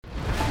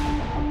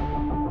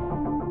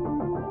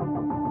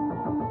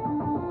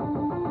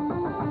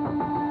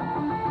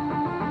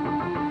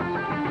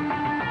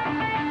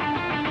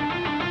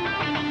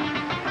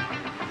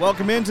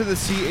Welcome into the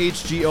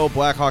CHGO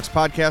Blackhawks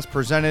podcast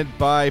presented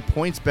by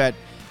PointsBet.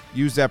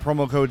 Use that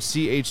promo code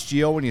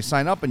CHGO when you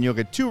sign up, and you'll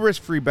get 2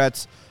 risk-free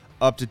bets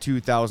up to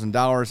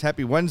 $2,000.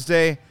 Happy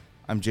Wednesday.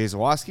 I'm Jay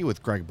Zawoski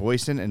with Greg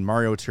Boyson and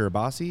Mario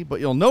Tirabassi. But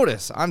you'll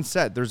notice on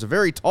set, there's a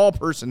very tall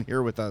person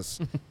here with us.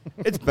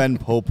 It's Ben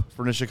Pope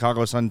from the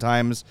Chicago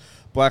Sun-Times,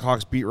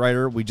 Blackhawks beat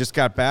writer. We just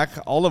got back,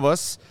 all of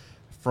us,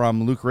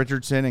 from Luke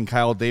Richardson and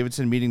Kyle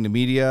Davidson meeting the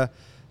media.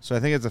 So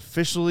I think it's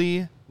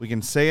officially, we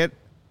can say it,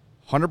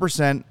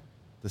 100%.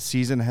 The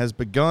season has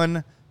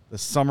begun. The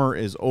summer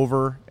is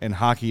over, and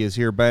hockey is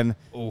here. Ben,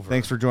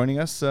 thanks for joining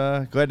us.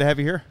 Glad to have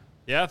you here.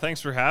 Yeah, thanks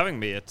for having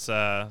me. It's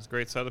a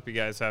great setup you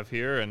guys have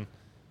here, and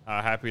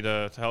happy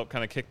to help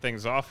kind of kick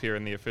things off here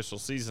in the official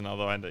season,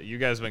 although you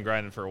guys have been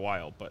grinding for a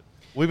while. But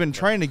we've been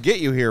trying to get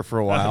you here for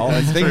a while,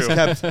 and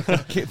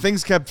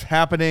things kept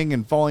happening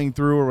and falling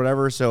through or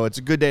whatever, so it's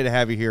a good day to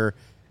have you here,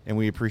 and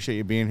we appreciate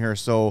you being here.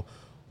 So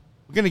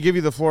we're going to give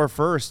you the floor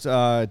first.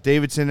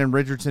 Davidson and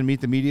Richardson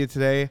meet the media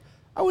today.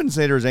 I wouldn't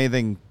say there was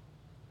anything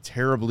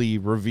terribly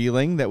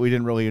revealing that we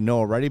didn't really know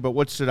already, but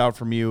what stood out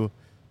from you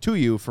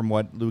from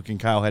what Luke and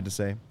Kyle had to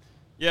say?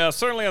 Yeah,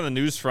 certainly on the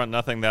news front,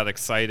 nothing that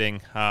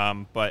exciting.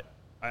 But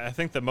I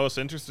think the most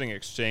interesting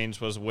exchange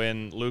was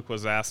when Luke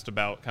was asked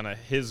about kind of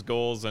his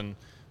goals and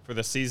for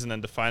the season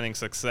and defining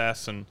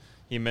success. And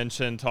he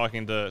mentioned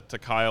talking to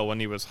Kyle when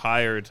he was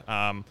hired,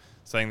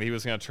 saying that he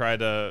was going to try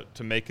to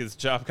make his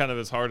job kind of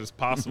as hard as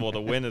possible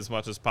to win as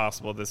much as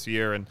possible this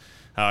year. And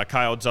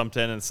Kyle jumped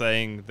in and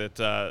saying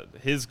that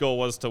his goal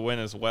was to win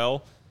as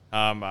well.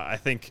 I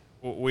think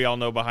we all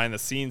know behind the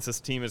scenes this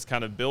team is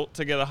kind of built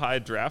to get a high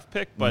draft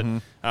pick, but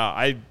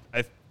I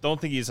don't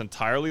think he's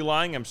entirely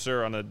lying. I'm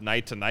sure on a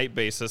night-to-night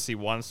basis he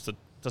wants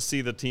to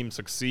see the team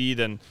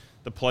succeed and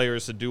the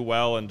players to do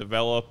well and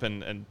develop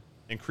and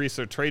increase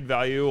their trade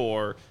value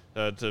or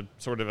to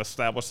sort of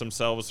establish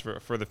themselves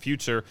for the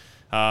future.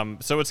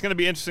 So it's going to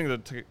be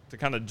interesting to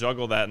kind of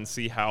juggle that and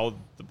see how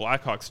the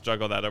Blackhawks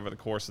juggle that over the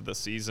course of the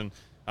season.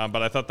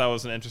 But I thought that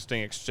was an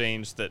interesting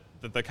exchange that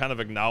they kind of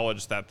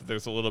acknowledged that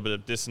there's a little bit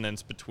of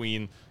dissonance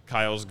between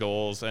Kyle's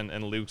goals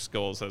and Luke's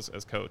goals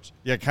as coach.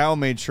 Yeah, Kyle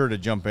made sure to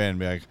jump in and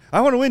be like,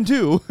 I want to win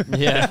too.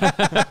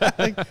 Yeah.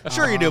 Like,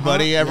 sure you do,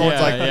 buddy.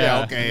 Everyone's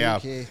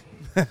okay.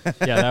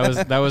 Yeah,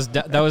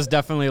 that was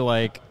definitely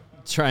like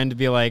trying to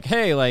be like,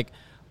 hey, like,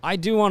 I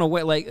do want to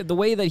win. Like, the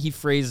way that he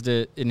phrased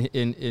it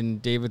in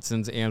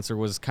Davidson's answer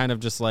was kind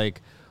of just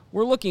like,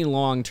 we're looking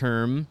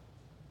long-term,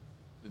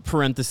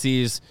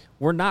 parentheses,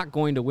 we're not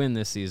going to win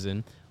this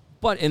season.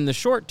 But in the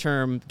short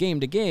term,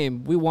 game to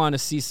game, we want to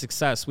see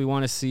success. We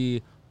want to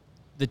see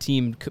the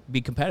team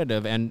be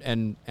competitive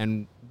and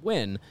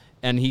win.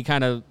 And he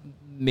kind of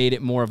made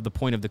it more of the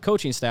point of the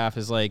coaching staff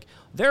is like,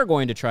 they're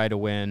going to try to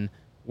win,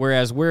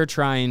 whereas we're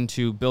trying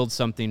to build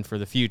something for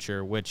the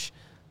future, which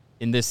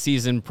in this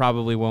season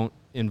probably won't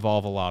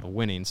involve a lot of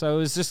winning. So it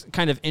was just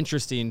kind of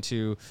interesting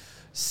to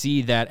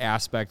see that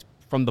aspect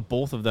from the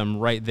both of them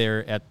right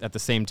there at the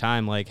same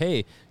time. Like,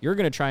 hey, you're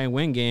going to try and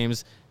win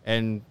games,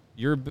 and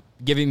you're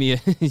giving me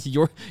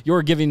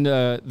you're giving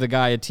the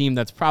guy a team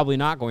that's probably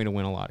not going to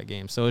win a lot of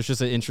games. So it's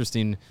just an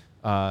interesting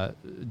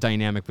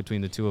dynamic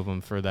between the two of them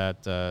for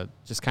that,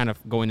 just kind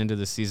of going into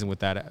the season with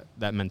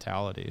that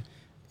mentality.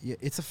 Yeah,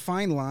 it's a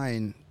fine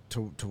line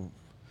to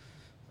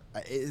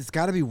it's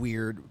got to be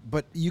weird,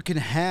 but you can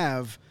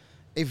have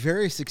a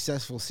very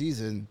successful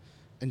season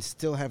and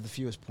still have the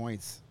fewest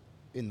points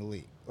in the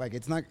league. Like,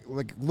 it's not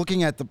like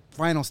looking at the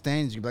final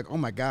standings, you'd be like, oh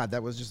my God,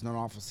 that was just an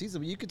awful season.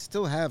 But you could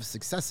still have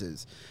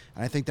successes.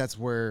 And I think that's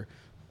where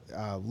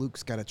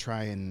Luke's got to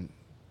try and,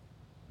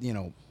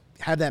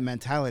 have that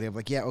mentality of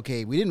like, yeah,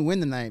 okay, we didn't win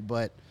tonight,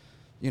 but,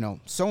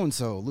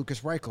 so-and-so,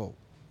 Lucas Reichel,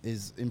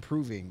 is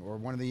improving, or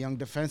one of the young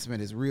defensemen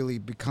is really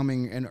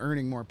becoming and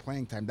earning more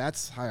playing time.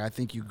 That's how I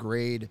think you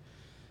grade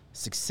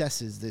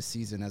successes this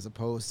season, as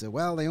opposed to,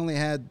 well, they only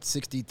had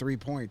 63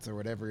 points or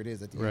whatever it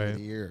is at the end of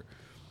the year.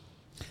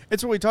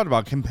 It's what we talked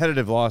about,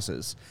 competitive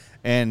losses.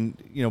 And,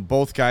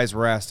 both guys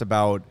were asked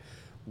about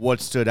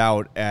what stood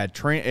out at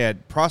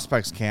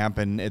Prospects Camp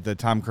and at the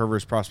Tom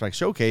Curver's Prospect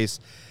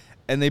Showcase.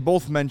 And they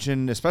both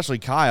mentioned, especially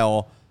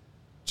Kyle,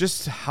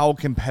 just how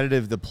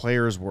competitive the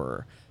players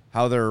were,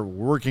 how they're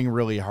working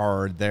really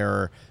hard,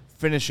 they're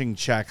finishing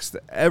checks.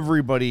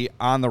 Everybody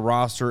on the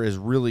roster is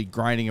really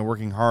grinding and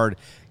working hard.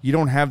 You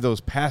don't have those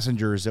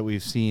passengers that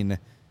we've seen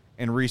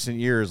in recent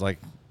years. Like,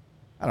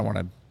 I don't want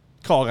to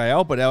call a guy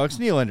out, but Alex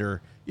Nylander,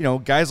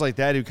 guys like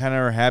that who kind of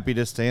are happy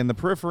to stay in the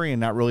periphery and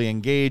not really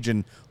engage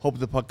and hope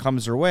the puck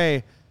comes their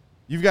way.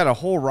 You've got a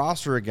whole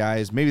roster of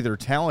guys, maybe their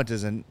talent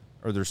isn't,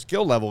 or their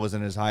skill level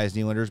isn't as high as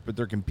Nylander's, but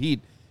their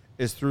compete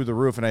is through the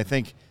roof. And I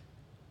think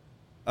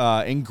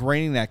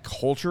ingraining that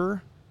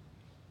culture,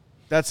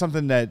 that's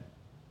something that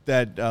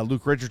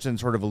Luke Richardson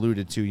sort of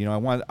alluded to. I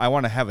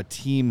want to have a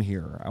team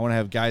here. I want to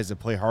have guys that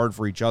play hard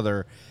for each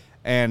other.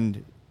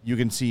 And you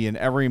can see in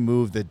every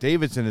move that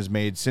Davidson has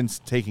made since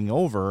taking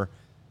over,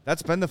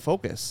 that's been the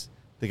focus.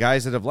 The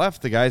guys that have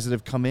left, the guys that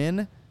have come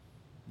in,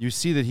 you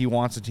see that he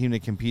wants a team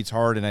that competes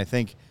hard. And I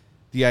think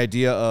the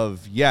idea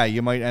of, yeah,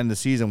 you might end the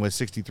season with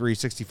 63,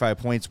 65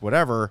 points,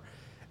 whatever,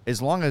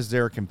 as long as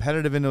they're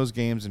competitive in those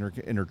games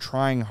and are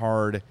trying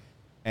hard.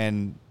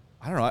 And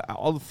I don't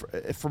know,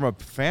 from a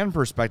fan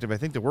perspective, I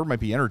think the word might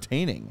be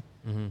entertaining.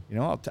 Mm-hmm. You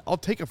know, I'll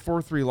take a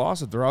 4-3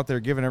 loss if they're out there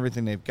giving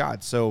everything they've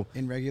got. So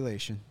In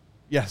regulation.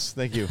 yes,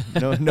 thank you.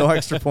 No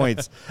extra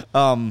points.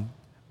 I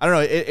don't know.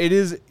 It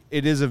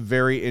is a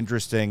very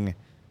interesting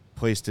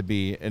place to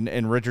be,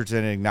 and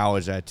Richardson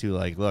acknowledged that too.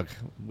 Like, look,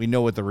 we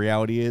know what the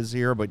reality is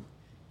here, but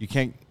you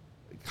can't.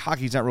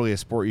 Hockey's not really a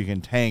sport you can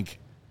tank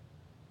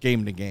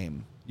game to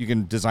game. You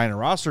can design a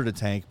roster to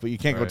tank, but you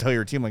can't go tell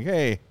your team like,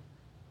 hey,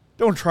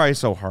 don't try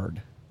so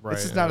hard. Right.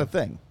 This is not a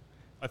thing.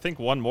 I think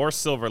one more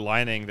silver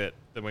lining that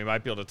we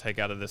might be able to take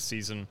out of this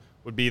season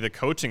would be the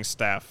coaching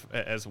staff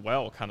as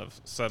well, kind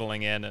of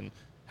settling in and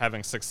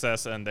having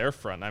success on their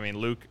front. I mean,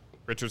 Luke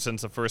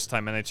Richardson's the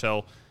first-time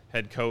NHL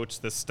head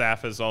coach. The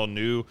staff is all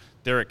new.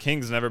 Derek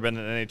King's never been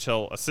an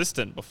NHL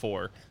assistant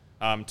before.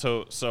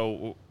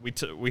 So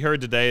we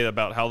heard today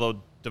about how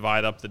they'll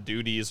divide up the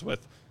duties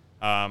with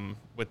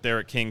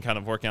Derek King kind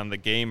of working on the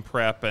game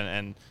prep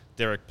and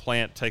Derek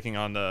Plant taking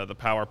on the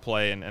power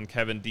play and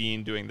Kevin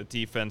Dean doing the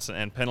defense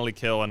and penalty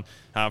kill. And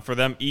for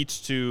them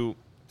each to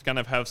kind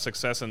of have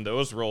success in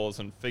those roles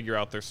and figure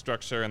out their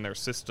structure and their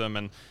system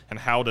and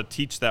how to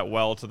teach that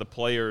well to the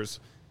players,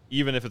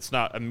 even if it's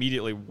not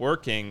immediately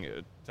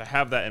working, to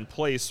have that in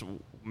place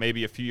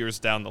maybe a few years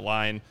down the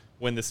line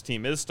when this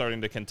team is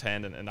starting to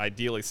contend and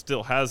ideally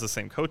still has the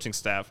same coaching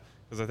staff,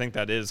 because I think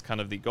that is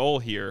kind of the goal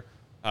here.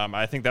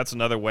 I think that's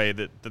another way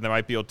that they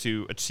might be able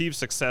to achieve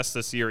success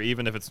this year,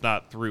 even if it's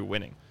not through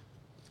winning.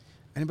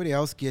 Anybody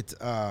else get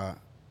a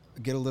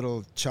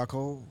little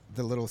chuckle,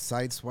 the little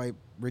side swipe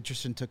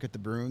Richardson took at the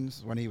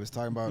Bruins when he was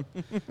talking about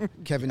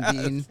Kevin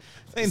Dean?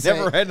 They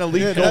never had an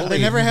elite goalie. They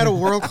never had a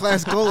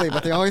world-class goalie,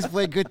 but they always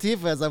played good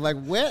defense. I'm like,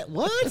 what?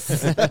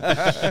 Tuukka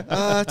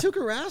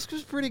Rask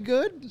was pretty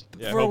good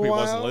for a while. He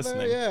wasn't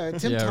listening. Yeah,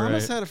 Tim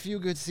Thomas had a few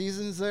good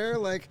seasons there.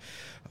 Like,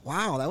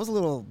 wow, that was a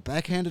little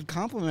backhanded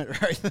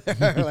compliment right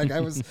there. Like,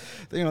 I was,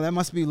 that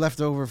must be left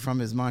over from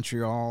his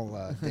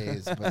Montreal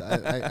days.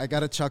 But I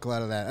got a chuckle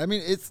out of that. I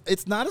mean,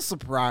 it's not a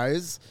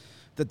surprise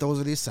that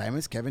those are the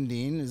assignments. Kevin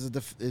Dean was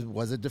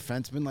a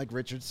defenseman like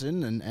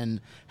Richardson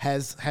and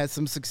has had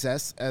some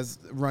success as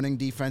running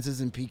defenses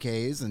and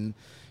PKs, and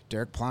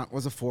Derek Plant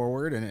was a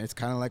forward, and it's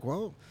kind of like,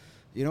 well,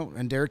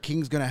 and Derek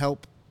King's going to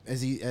help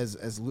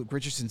as Luke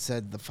Richardson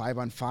said, the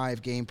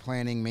 5-on-5 game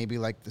planning, maybe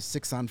like the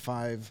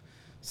 6-on-5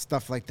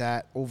 stuff like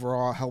that,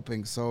 overall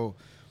helping. So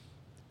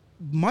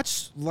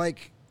much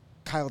like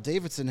Kyle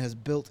Davidson has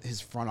built his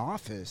front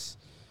office,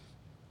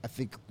 I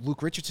think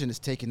Luke Richardson is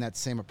taking that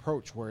same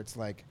approach where it's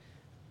like,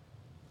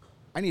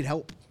 I need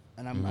help,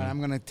 and I'm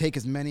going to take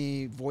as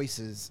many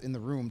voices in the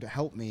room to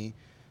help me,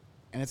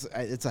 and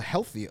it's a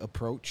healthy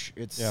approach.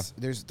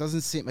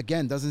 Doesn't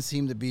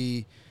seem to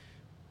be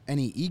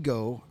any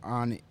ego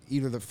on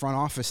either the front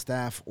office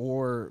staff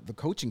or the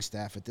coaching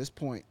staff at this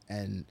point.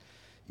 And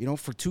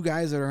for two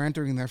guys that are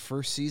entering their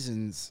first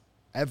seasons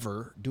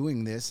ever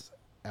doing this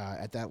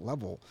at that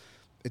level,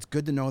 it's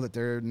good to know that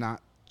they're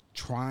not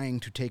trying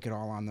to take it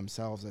all on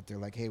themselves. That they're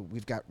like, hey,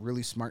 we've got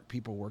really smart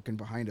people working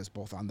behind us,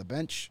 both on the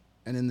bench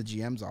and in the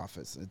GM's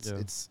office.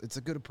 It's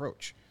a good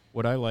approach.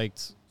 What I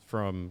liked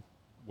from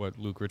what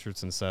Luke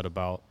Richardson said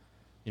about,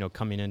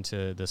 coming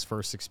into this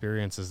first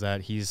experience is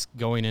that he's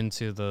going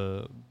into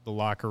the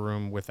locker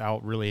room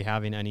without really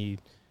having any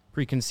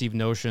preconceived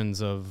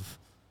notions of,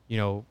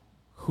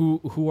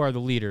 who are the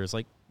leaders.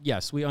 Like,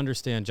 yes, we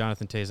understand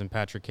Jonathan Toews and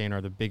Patrick Kane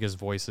are the biggest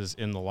voices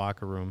in the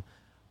locker room,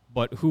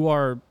 but who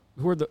are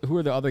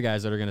the other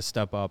guys that are going to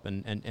step up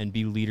and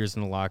be leaders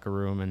in the locker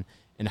room,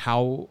 and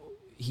how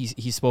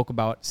he spoke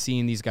about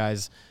seeing these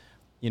guys,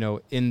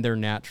 in their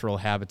natural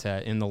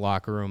habitat in the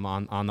locker room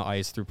on the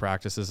ice through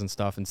practices and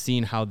stuff, and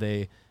seeing how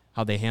they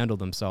handle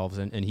themselves.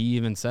 And he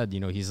even said,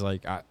 he's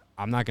like,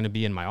 I'm not going to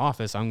be in my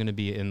office. I'm going to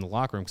be in the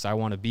locker room because I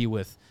want to be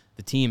with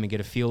the team and get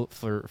a feel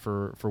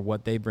for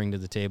what they bring to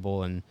the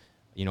table and,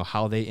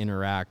 how they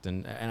interact.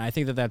 And I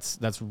think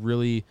that's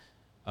really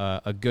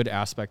a good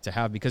aspect to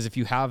have, because if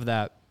you have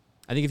that,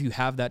 I think if you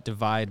have that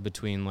divide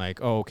between like,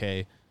 oh,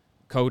 okay,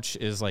 coach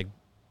is like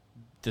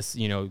this,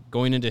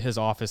 going into his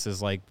office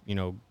is like,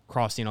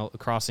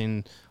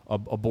 crossing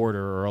a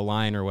border or a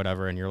line or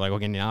whatever, and you're like,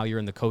 okay, now you're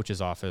in the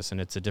coach's office, and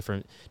it's a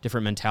different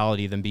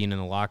mentality than being in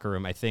the locker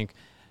room. I think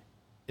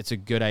it's a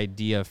good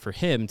idea for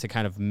him to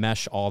kind of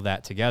mesh all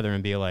that together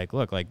and be like,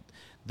 look, like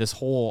this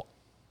whole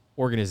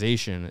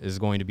organization is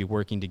going to be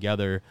working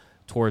together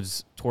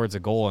towards a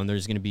goal, and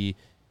there's going to be,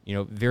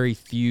 very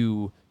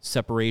few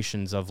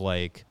separations of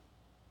like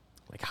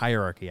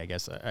hierarchy, I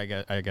guess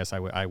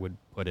I would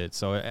put it.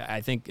 So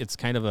I think it's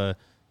kind of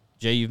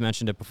Jay, you've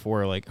mentioned it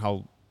before, like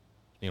how,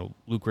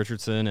 Luke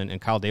Richardson and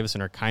Kyle Davidson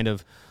are kind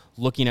of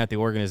looking at the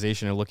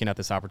organization and looking at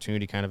this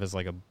opportunity kind of as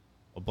like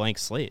a blank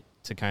slate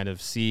to kind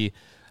of see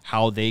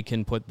how they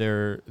can put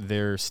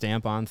their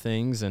stamp on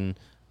things. And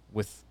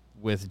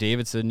with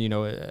Davidson,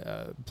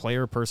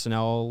 player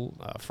personnel,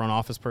 front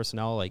office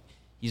personnel, like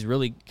he's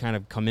really kind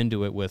of come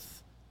into it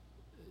with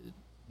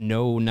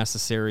no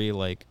necessary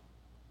like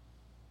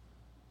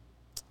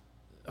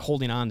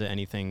holding on to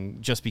anything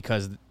just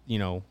because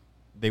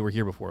they were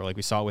here before. Like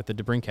we saw it with the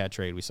DeBrincat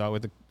trade, we saw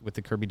it with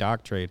the Kirby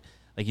Dach trade.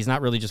 Like he's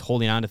not really just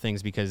holding on to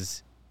things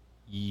because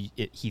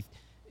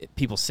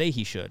people say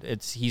he should.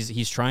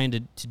 He's trying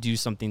to do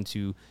something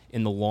to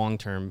in the long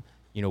term,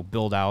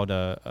 build out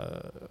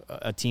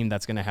a team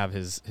that's going to have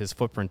his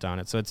footprint on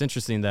it. So it's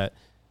interesting that,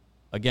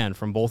 again,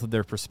 from both of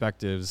their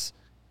perspectives,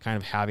 kind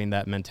of having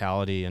that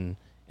mentality, and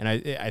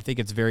I think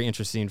it's very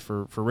interesting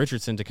for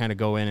Richardson to kind of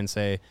go in and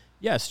say,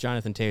 yes,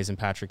 Jonathan Toews and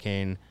Patrick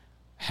Kane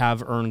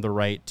have earned the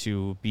right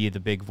to be the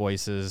big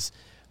voices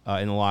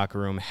in the locker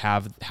room,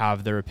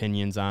 have their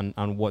opinions on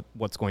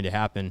what's going to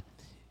happen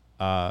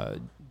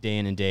day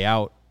in and day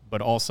out,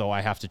 but also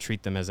I have to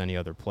treat them as any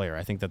other player.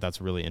 I think that's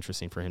really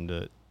interesting for him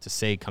to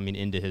say coming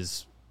into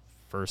his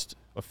first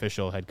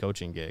official head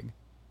coaching gig.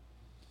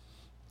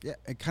 Yeah,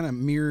 it kind of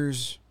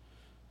mirrors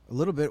a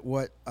little bit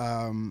what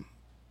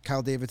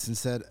Kyle Davidson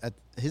said at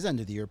his end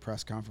of the year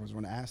press conference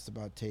when asked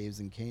about Toews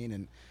and Kane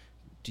and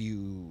do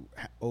you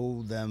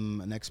owe them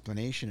an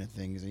explanation of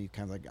things? And he's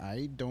kind of like,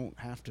 I don't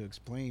have to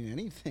explain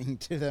anything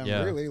to them,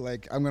 really.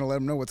 Like, I'm going to let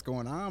them know what's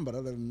going on, but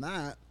other than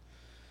that,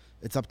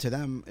 it's up to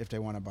them if they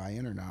want to buy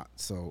in or not.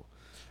 So,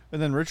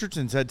 and then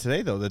Richardson said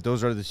today, though, that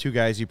those are the two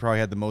guys he probably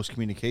had the most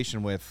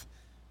communication with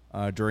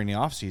during the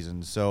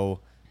offseason. So,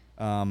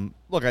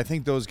 look, I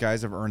think those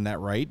guys have earned that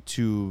right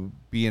to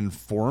be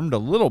informed a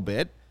little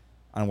bit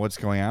on what's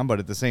going on, but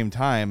at the same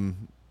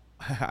time,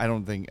 I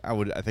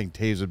think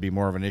Toews would be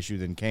more of an issue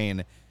than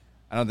Kane.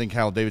 I don't think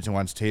Kyle Davidson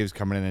wants Toews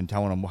coming in and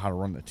telling him how to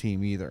run the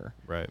team either.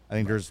 Right. I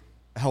think there's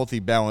a healthy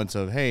balance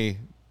of, hey,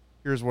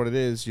 here's what it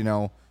is,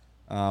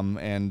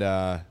 and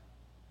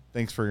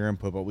thanks for your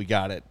input, but we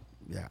got it.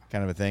 Yeah.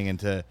 Kind of a thing. And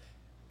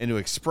to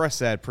express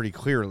that pretty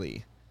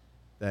clearly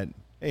that,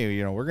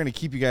 hey, we're going to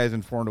keep you guys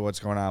informed of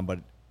what's going on, but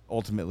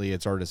ultimately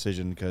it's our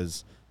decision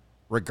because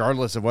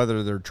regardless of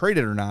whether they're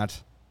traded or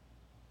not,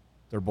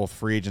 they're both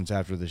free agents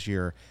after this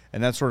year.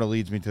 And that sort of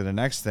leads me to the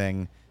next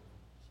thing.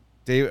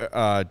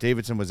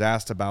 Davidson was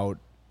asked about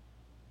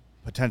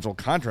potential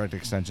contract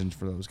extensions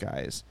for those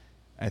guys.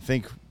 I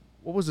think,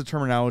 what was the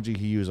terminology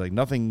he used? Like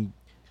nothing.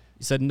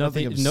 He said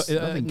nothing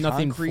formal.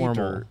 Nothing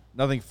formal.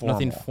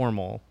 Nothing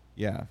formal.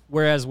 Yeah.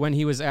 Whereas when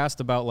he was asked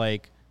about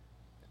like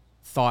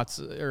thoughts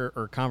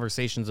or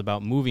conversations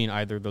about moving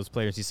either of those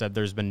players, he said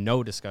there's been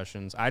no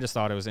discussions. I just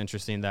thought it was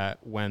interesting that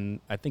when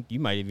I think you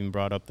might even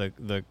brought up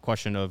the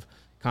question of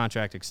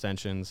contract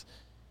extensions.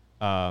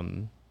 I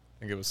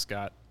think it was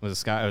Scott. Was it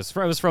Scott? It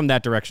was from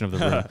that direction of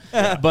the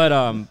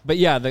room. But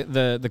yeah,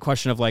 the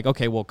question of like,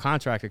 okay, well,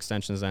 contract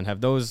extensions then have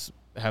those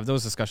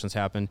discussions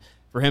happen.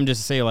 For him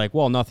just to say like,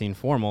 well, nothing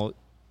formal.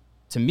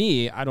 To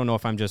me, I don't know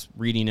if I'm just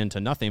reading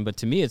into nothing, but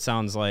to me it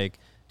sounds like,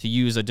 to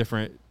use a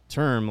different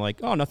term, like,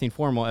 oh, nothing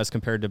formal as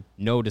compared to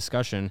no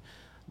discussion.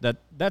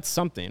 That's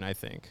something, I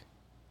think.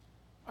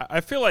 I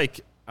feel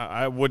like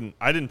I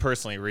didn't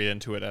personally read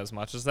into it as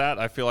much as that.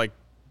 I feel like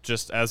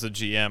just as a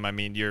GM, I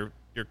mean, you're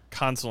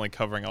constantly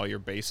covering all your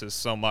bases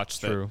so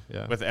much that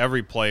with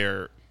every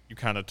player, you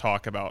kind of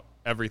talk about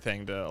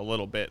everything to a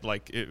little bit.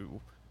 Like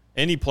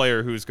any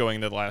player who's going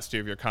into the last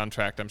year of your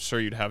contract, I'm sure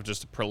you'd have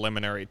just a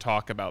preliminary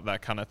talk about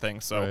that kind of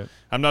thing. So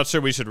I'm not sure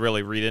we should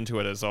really read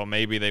into it as, oh,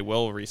 maybe they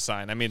will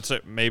re-sign. I mean,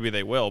 maybe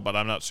they will, but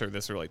I'm not sure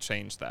this really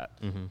changed that.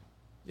 Mm-hmm.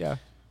 Yeah.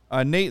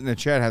 Nate in the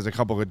chat has a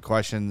couple good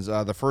questions.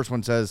 The first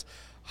one says,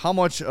 how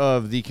much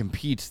of the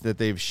compete that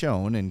they've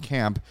shown in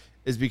camp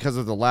is because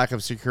of the lack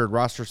of secured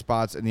roster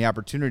spots and the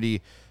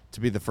opportunity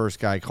to be the first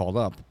guy called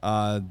up?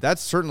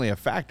 That's certainly a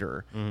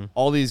factor. Mm-hmm.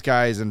 All these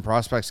guys in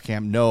prospects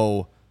camp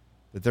know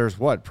that there's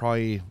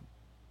probably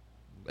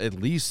at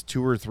least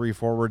 2 or 3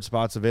 forward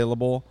spots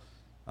available,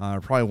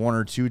 probably 1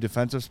 or 2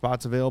 defensive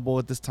spots available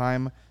at this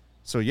time.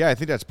 So, yeah, I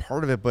think that's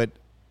part of it. But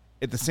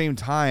at the same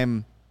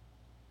time,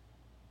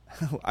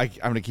 I'm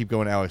going to keep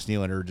going Alex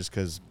Nylander just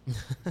because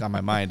it's on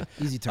my mind.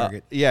 Easy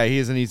target. Yeah, he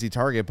is an easy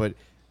target, but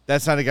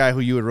that's not a guy who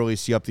you would really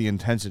see up the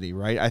intensity,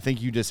 right? I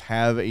think you just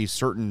have a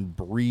certain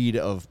breed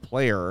of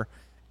player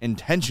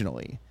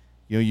intentionally.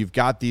 You've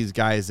got these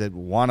guys that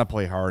want to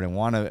play hard and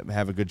want to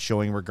have a good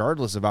showing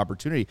regardless of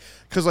opportunity.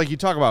 Because like you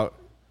talk about,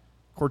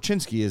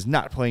 Korchinski is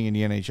not playing in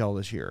the NHL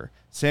this year.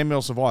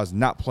 Samuel Savoie is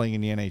not playing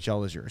in the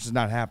NHL this year. This is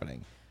not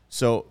happening.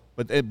 So,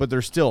 but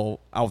they're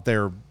still out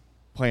there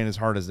playing as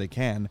hard as they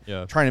can,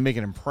 trying to make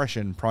an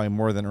impression probably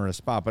more than earn a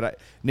spot. But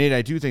Nate,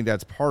 I do think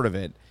that's part of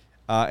it.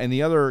 And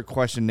the other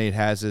question Nate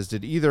has is,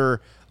 did either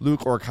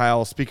Luke or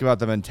Kyle speak about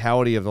the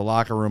mentality of the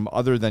locker room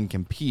other than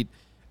compete,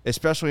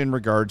 especially in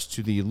regards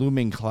to the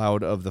looming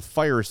cloud of the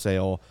fire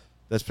sale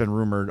that's been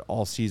rumored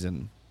all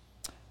season?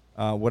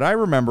 What I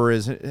remember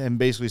is him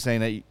basically saying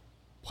that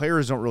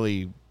players don't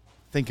really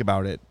think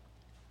about it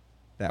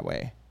that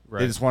way.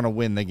 Right. They just want to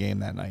win the game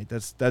that night.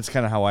 That's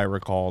kind of how I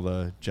recall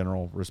the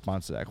general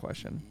response to that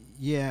question.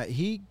 Yeah,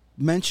 he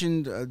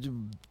mentioned,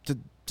 to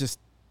just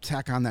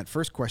tack on that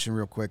first question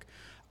real quick,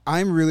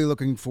 I'm really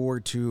looking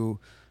forward to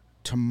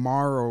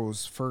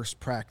tomorrow's first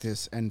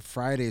practice and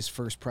Friday's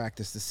first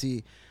practice to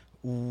see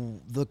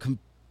the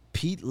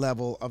compete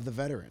level of the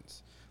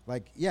veterans.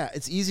 Like, yeah,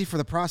 it's easy for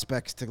the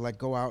prospects to like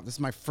go out. This is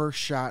my first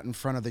shot in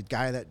front of the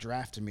guy that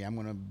drafted me. I'm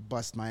going to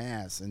bust my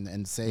ass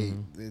and say,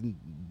 and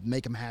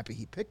make him happy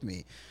he picked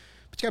me.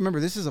 But you got to remember,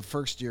 this is a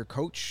first-year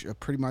coach,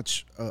 pretty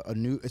much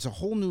it's a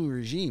whole new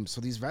regime.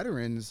 So these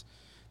veterans,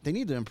 they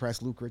need to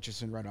impress Luke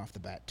Richardson right off the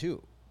bat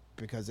too,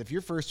 because if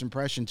your first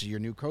impression to your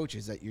new coach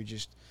is that you're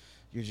just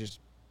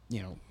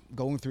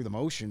going through the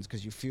motions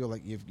because you feel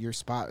like your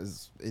spot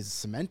is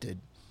cemented,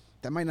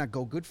 that might not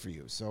go good for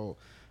you. So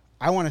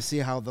I want to see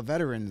how the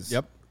veterans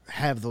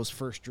have those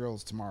first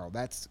drills tomorrow.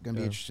 That's going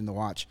to be interesting to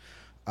watch.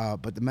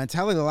 But the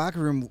mentality of the locker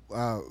room,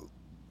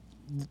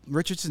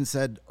 Richardson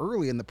said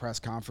early in the press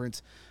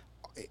conference,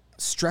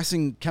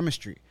 stressing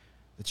chemistry,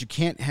 that you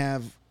can't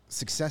have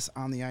success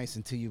on the ice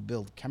until you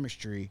build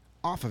chemistry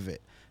off of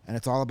it. And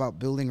it's all about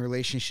building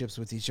relationships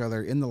with each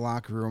other in the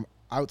locker room,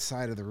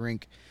 outside of the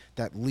rink,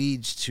 that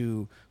leads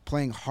to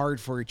playing hard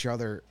for each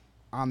other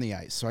on the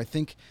ice. So I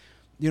think,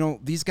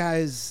 these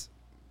guys,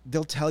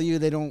 they'll tell you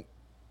they don't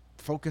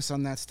focus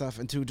on that stuff,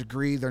 and to a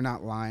degree they're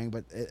not lying,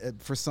 but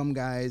for some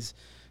guys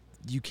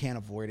you can't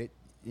avoid it.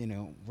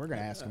 We're going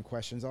to ask them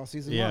questions all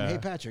season long. Hey,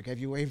 Patrick, have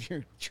you waived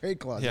your trade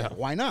clause? Yeah.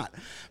 Why not?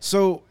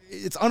 So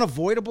it's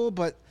unavoidable,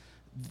 but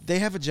they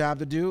have a job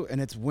to do,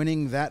 and it's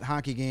winning that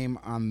hockey game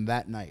on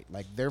that night.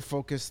 Like, they're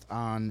focused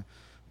on,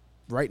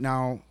 right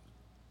now,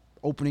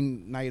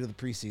 opening night of the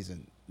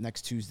preseason,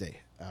 next Tuesday.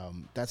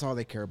 That's all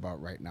they care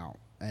about right now.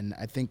 And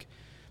I think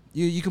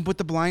you can put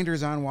the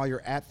blinders on while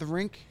you're at the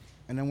rink,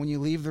 and then when you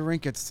leave the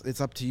rink,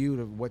 it's up to you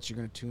to what you're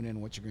going to tune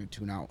in, what you're going to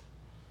tune out.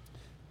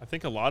 I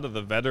think a lot of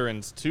the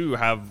veterans, too,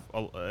 have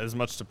as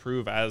much to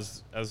prove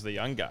as the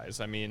young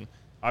guys. I mean,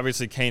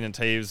 obviously Kane and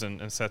Taves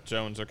and Seth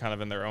Jones are kind of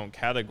in their own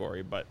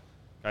category, but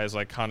guys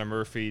like Connor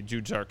Murphy,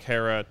 Jude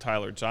Jarkera,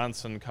 Tyler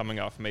Johnson coming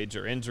off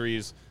major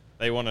injuries,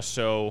 they want to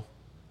show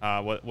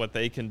what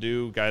they can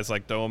do. Guys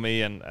like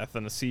Domi and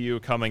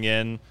Athanasiou coming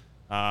in,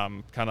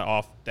 kind of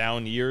off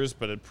down years,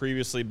 but had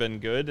previously been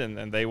good,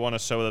 and they want to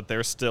show that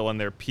they're still in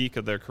their peak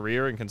of their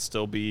career and can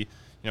still be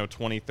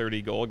 20,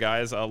 30 goal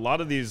guys. A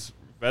lot of these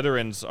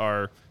veterans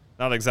are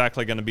not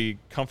exactly going to be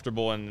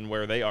comfortable in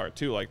where they are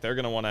too. Like, they're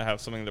going to want to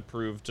have something to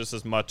prove just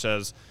as much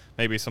as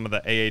maybe some of the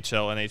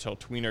AHL, NHL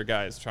tweener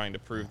guys trying to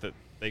prove that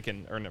they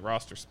can earn a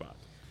roster spot.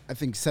 I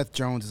think Seth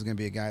Jones is going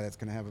to be a guy that's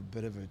going to have a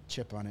bit of a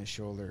chip on his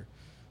shoulder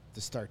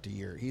to start the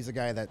year. He's a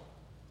guy that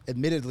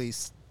admittedly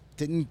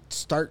didn't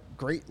start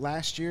great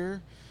last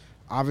year.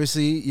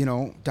 Obviously,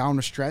 down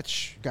the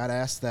stretch, got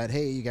asked that,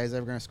 hey, you guys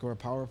ever going to score a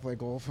power play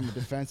goal from a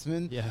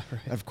defenseman? Yeah,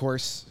 right. Of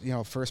course,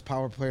 first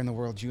power player in the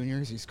World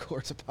Juniors, he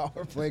scores a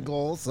power play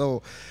goal.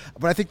 So,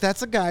 but I think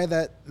that's a guy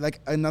that, like,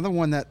 another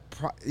one that,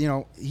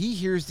 he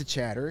hears the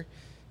chatter.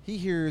 He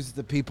hears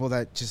the people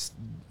that just,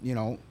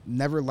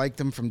 never liked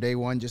him from day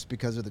one just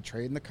because of the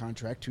trade and the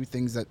contract, two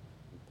things that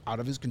out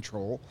of his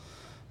control.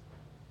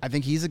 I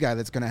think he's a guy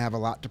that's going to have a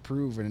lot to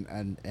prove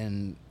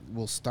and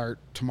will start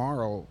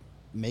tomorrow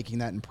making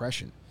that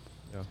impression.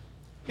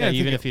 Yeah,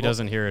 even if he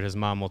doesn't hear it, his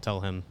mom will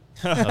tell him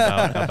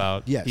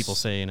about yes, people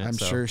saying it. I'm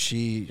sure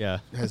she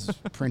has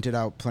printed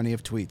out plenty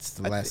of tweets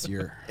the last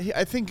year.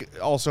 I think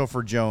also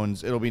for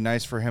Jones, it'll be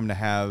nice for him to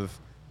have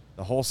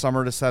the whole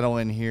summer to settle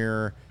in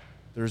here.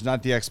 There's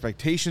not the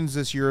expectations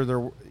this year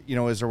there,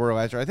 as there were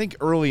last year. I think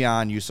early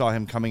on you saw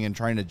him coming in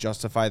trying to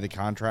justify the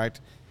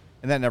contract,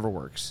 and that never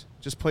works.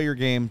 Just play your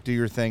game, do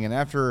your thing, and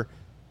after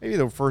maybe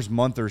the first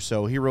month or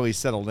so, he really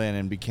settled in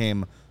and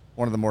became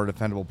one of the more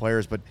dependable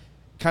players. But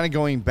kind of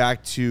going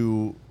back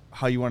to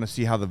how you want to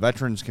see how the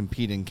veterans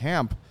compete in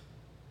camp,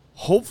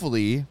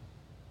 hopefully,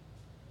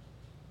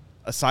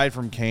 aside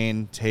from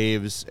Kane,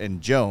 Taves,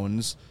 and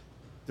Jones,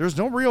 there's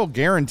no real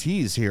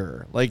guarantees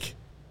here. Like,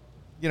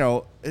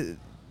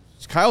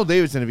 Kyle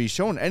Davidson, if he's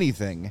shown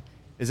anything,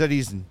 is that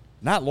he's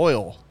not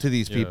loyal to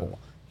these people.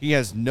 He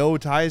has no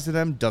ties to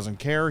them, doesn't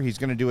care. He's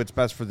going to do what's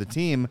best for the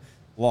team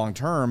long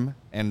term,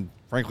 and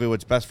frankly,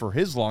 what's best for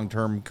his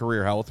long-term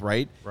career health,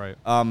 right? Right.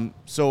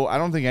 So I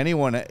don't think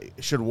anyone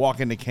should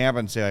walk into camp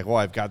and say, like, well,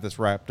 I've got this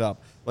wrapped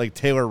up. Like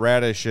Taylor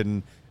Radish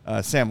and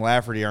Sam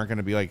Lafferty aren't going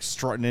to be, like,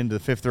 strutting into the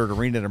Fifth Third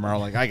Arena tomorrow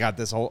like, I got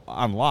this whole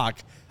on lock.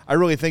 I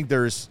really think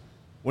there's,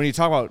 when you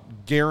talk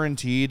about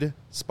guaranteed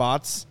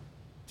spots,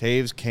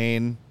 Taves,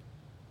 Kane,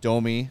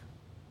 Domi,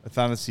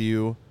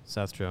 Athanasiou,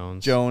 Seth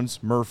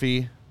Jones,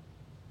 Murphy,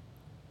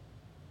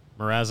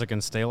 Mrazek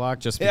and Stalock,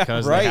 just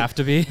because they have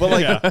to be.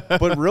 But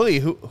but really,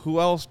 who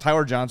else?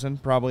 Tyler Johnson,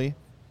 probably.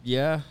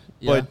 Yeah.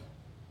 But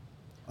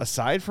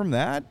aside from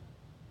that,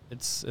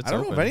 it's I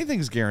don't know if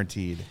anything's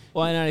guaranteed.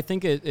 Well, and I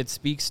think it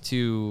speaks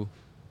to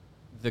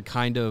the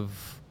kind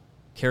of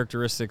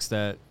characteristics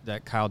that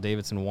Kyle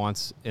Davidson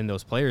wants in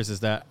those players,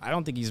 is that I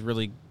don't think he's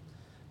really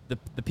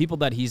the people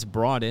that he's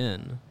brought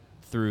in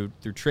through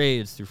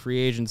trades, through free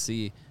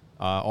agency,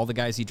 all the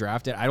guys he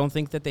drafted. I don't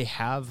think that they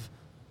have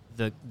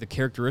the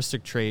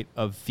characteristic trait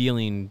of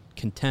feeling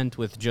content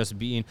with just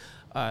being.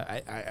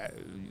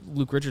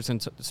 Luke Richardson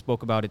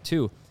spoke about it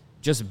too.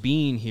 Just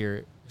being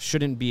here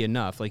shouldn't be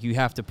enough. Like, you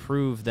have to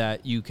prove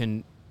that you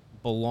can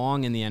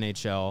belong in the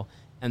NHL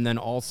and then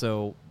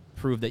also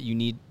prove that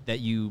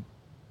you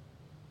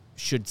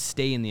should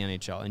stay in the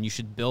NHL and you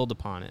should build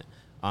upon it.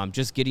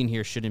 Just getting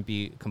here shouldn't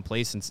be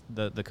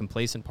the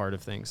complacent part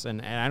of things.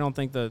 And I don't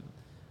think the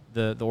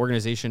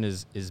organization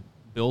is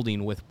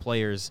building with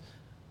players,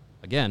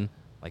 again,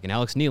 like an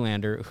Alex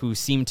Nylander, who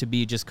seem to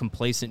be just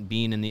complacent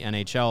being in the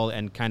NHL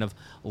and kind of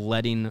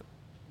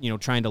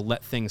trying to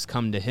let things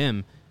come to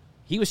him.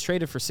 He was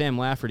traded for Sam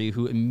Lafferty,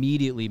 who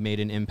immediately made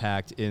an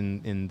impact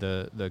in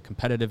the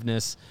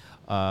competitiveness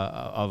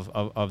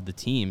of the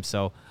team.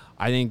 So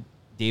I think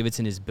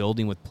Davidson is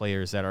building with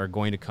players that are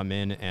going to come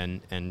in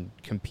and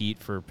compete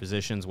for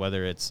positions,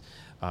 whether it's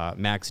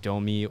Max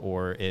Domi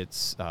or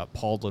it's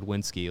Paul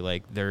Ludwinski.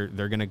 Like they're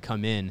going to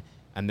come in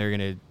and they're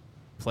going to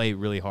play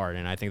really hard,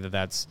 and I think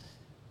that's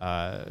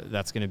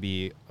going to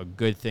be a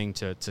good thing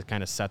to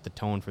kind of set the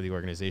tone for the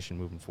organization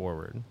moving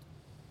forward.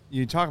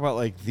 You talk about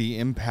like the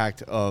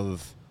impact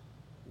of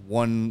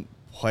one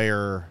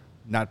player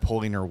not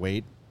pulling her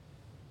weight.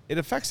 It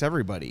affects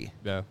everybody.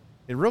 Yeah,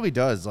 it really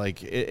does.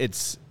 Like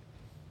it's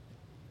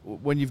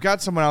when you've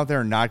got someone out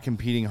there not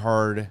competing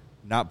hard,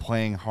 not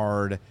playing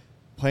hard,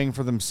 playing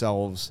for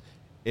themselves.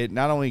 It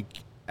not only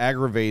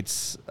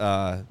aggravates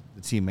the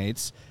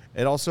teammates,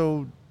 it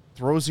also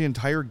throws the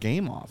entire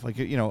game off. Like,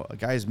 a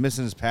guy's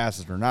missing his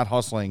passes or not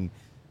hustling,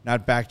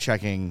 not back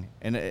checking,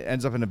 and it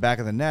ends up in the back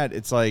of the net.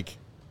 It's like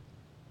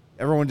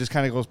everyone just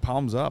kind of goes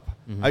palms up.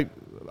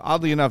 Mm-hmm.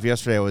 Oddly enough,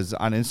 yesterday I was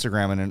on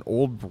Instagram and an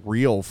old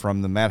reel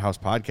from the Madhouse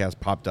podcast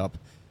popped up,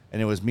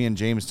 and it was me and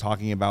James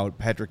talking about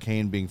Patrick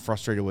Kane being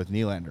frustrated with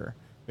Nylander.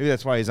 Maybe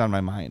that's why he's on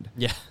my mind.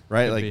 Yeah.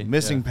 Right? Like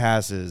missing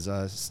passes,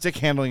 stick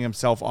handling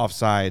himself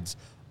offsides,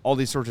 all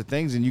these sorts of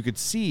things. And you could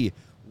see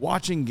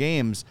watching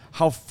games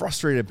how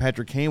frustrated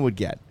Patrick Kane would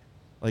get.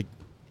 Like,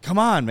 come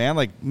on, man.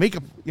 Like, you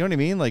know what I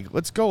mean? Like,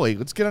 let's go. Like,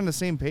 let's get on the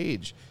same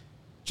page.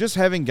 Just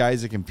having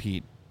guys that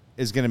compete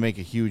is going to make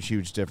a huge,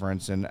 huge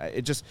difference. And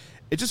it just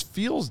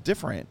feels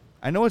different.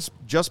 I know it's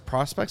just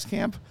prospects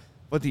camp,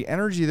 but the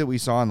energy that we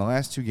saw in the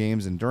last two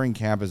games and during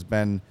camp has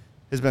been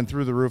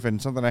through the roof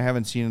and something I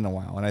haven't seen in a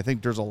while. And I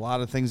think there's a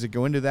lot of things that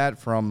go into that,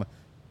 from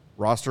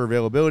roster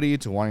availability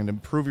to wanting to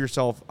improve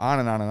yourself, on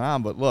and on and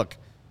on. But look,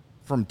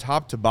 from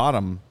top to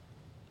bottom,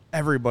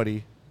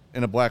 everybody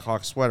in a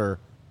Blackhawks sweater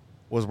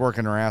was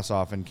working their ass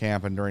off in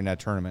camp and during that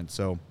tournament.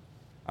 So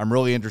I'm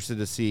really interested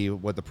to see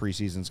what the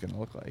preseason is going to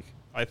look like.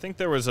 I think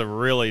there was a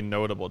really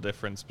notable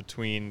difference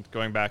between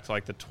going back to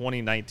like the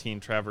 2019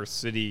 Traverse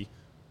City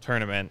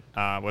tournament,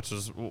 which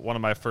was one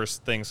of my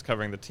first things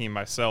covering the team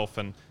myself,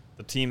 and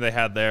the team they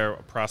had there,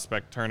 a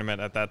prospect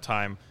tournament at that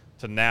time,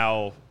 to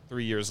now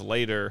 3 years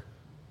later.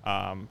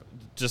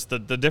 Just the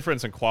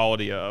difference in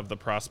quality of the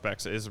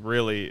prospects was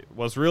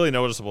really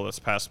noticeable this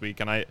past week.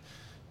 And I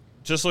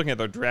just looking at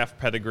their draft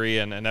pedigree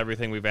and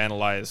everything we've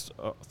analyzed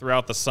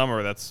throughout the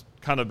summer, that's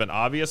kind of been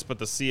obvious, but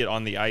to see it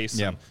on the ice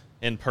and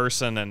in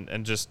person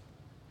and just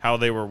how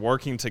they were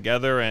working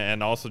together,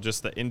 and also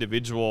just the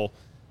individual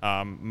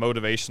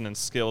motivation and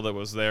skill that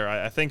was there,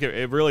 I think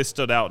it really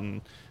stood out.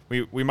 And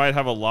we might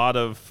have a lot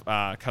of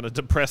kind of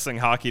depressing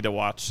hockey to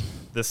watch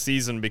this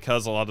season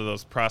because a lot of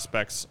those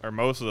prospects, or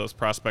most of those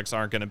prospects,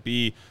 aren't going to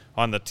be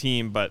on the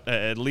team. But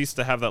at least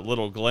to have that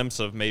little glimpse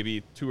of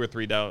maybe 2 or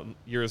 3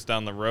 years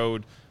down the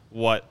road,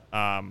 what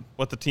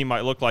the team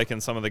might look like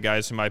and some of the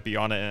guys who might be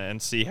on it,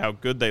 and see how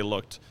good they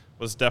looked,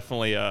 was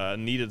definitely a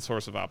needed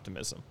source of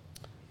optimism.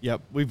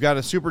 Yep, we've got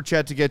a super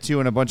chat to get to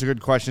and a bunch of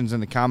good questions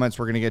in the comments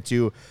we're going to get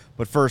to.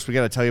 But first, we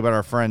got to tell you about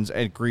our friends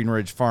at Green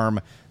Ridge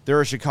Farm.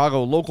 They're a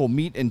Chicago local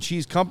meat and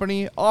cheese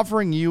company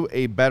offering you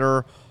a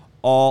better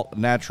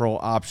all-natural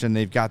option.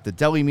 They've got the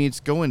deli meats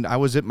going. I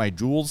was at my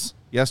Jewels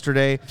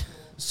yesterday,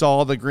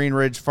 saw the Green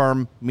Ridge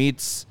Farm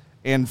meats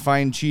and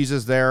fine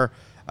cheeses there.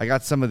 I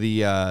got some of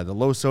the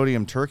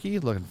low-sodium turkey.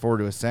 Looking forward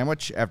to a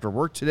sandwich after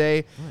work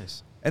today.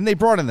 Nice. And they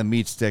brought in the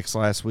meat sticks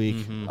last week.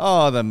 Mm-hmm.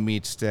 Oh, the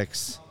meat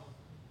sticks.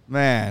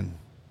 Man,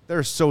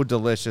 they're so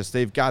delicious.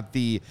 They've got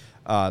the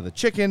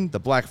chicken, the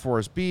Black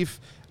Forest beef,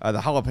 the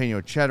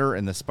jalapeno cheddar,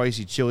 and the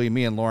spicy chili.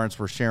 Me and Lawrence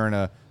were sharing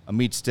a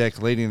meat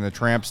stick, Lady and the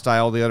Tramp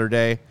style, the other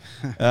day.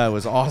 It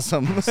was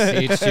awesome.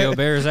 CHGO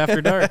Bears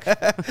After Dark.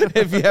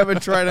 If you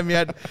haven't tried them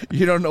yet,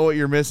 you don't know what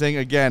you're missing.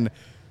 Again,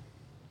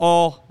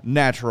 all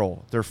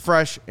natural. They're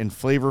fresh and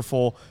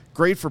flavorful.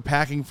 Great for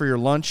packing for your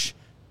lunch.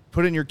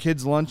 Put in your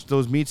kids' lunch.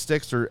 Those meat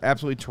sticks are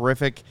absolutely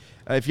terrific.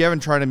 If you haven't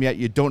tried them yet,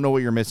 you don't know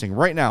what you're missing.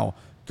 Right now,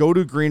 go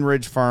to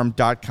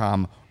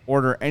greenridgefarm.com,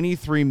 order any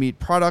 3 meat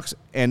products,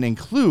 and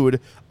include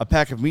a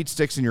pack of meat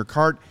sticks in your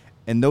cart,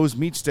 and those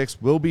meat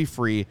sticks will be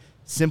free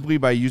simply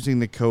by using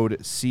the code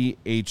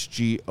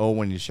CHGO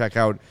when you check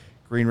out.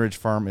 Green Ridge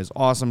Farm is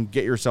awesome.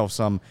 Get yourself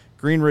some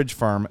Green Ridge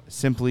Farm,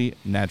 simply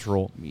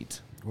natural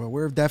meat. Well,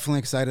 we're definitely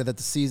excited that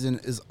the season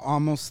is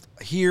almost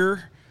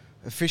here.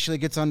 Officially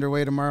gets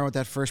underway tomorrow with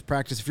that first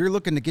practice. If you're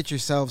looking to get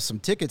yourself some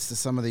tickets to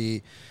some of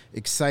the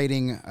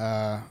exciting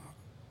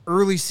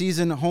early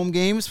season home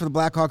games for the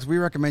Blackhawks, we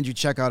recommend you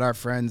check out our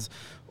friends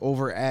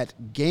over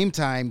at Game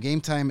Time. Game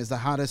Time is the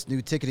hottest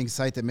new ticketing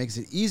site that makes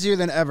it easier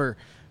than ever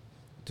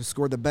to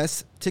score the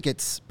best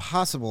tickets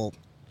possible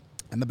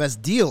and the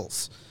best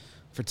deals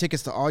for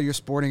tickets to all your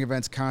sporting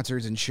events,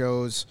 concerts, and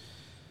shows.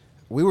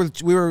 We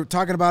were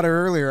talking about it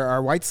earlier.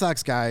 Our White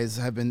Sox guys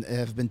have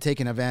been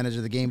taking advantage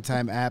of the Game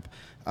Time app.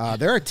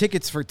 There are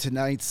tickets for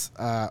tonight's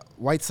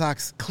White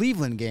Sox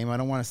Cleveland game. I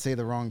don't want to say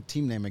the wrong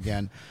team name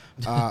again.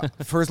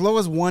 For as low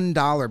as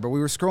 $1, but we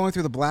were scrolling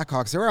through the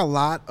Blackhawks. There are a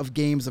lot of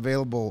games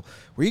available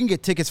where you can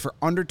get tickets for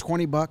under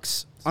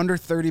 $20, under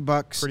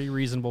 $30. Pretty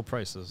reasonable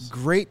prices.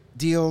 Great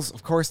deals.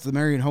 Of course, the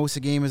Marion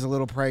Hossa game is a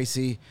little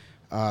pricey.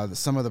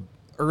 Some of the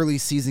early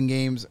season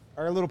games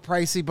are a little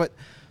pricey, but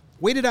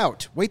wait it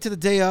out. Wait to the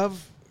day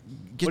of.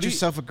 Get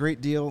yourself a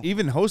great deal.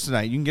 Even host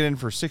tonight, you can get in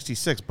for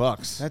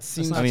 $66. That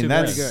seems pretty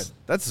good.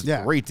 That's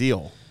a great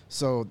deal.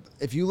 So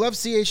if you love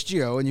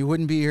CHGO, and you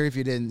wouldn't be here if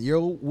you didn't, you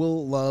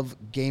will love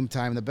Game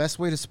Time. The best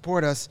way to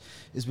support us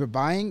is by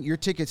buying your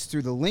tickets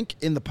through the link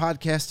in the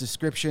podcast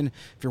description.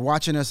 If you're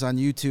watching us on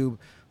YouTube,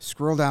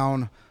 scroll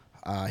down,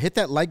 hit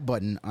that like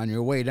button on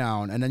your way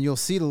down, and then you'll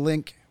see the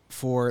link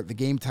for the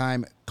Game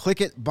Time.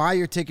 Click it, buy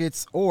your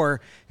tickets,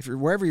 or if you're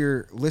wherever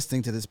you're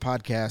listening to this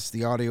podcast,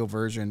 the audio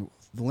version,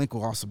 the link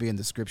will also be in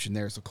the description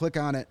there. So click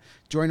on it.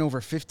 Join over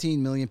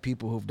 15 million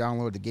people who've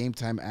downloaded the Game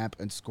Time app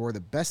and score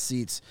the best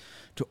seats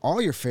to all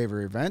your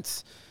favorite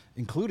events,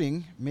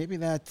 including maybe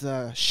that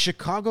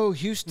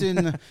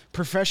Chicago-Houston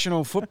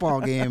professional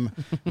football game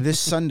this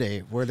Sunday,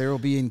 where there will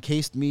be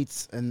encased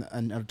meats and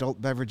adult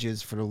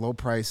beverages for the low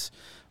price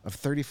of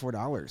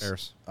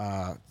 $34.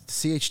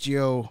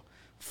 CHGO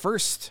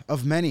first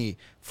of many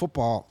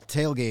football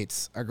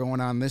tailgates are going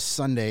on this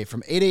Sunday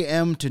from 8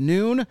 a.m. to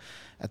noon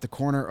at the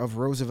corner of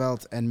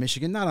Roosevelt and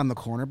Michigan. Not on the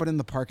corner, but in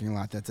the parking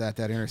lot that's at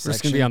that intersection. We're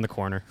just going to be on the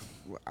corner.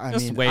 I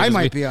Just mean, wave I as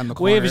might we- be on the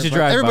corner. wave as you but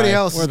drive everybody by.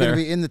 else We're is going to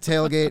there. be in the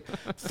tailgate.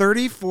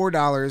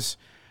 $34.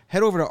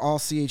 Head over to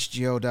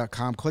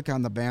allchgo.com. Click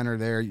on the banner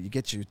there. You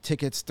get your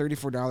tickets.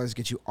 $34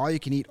 gets you all you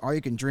can eat, all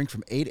you can drink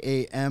from 8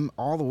 a.m.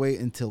 all the way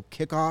until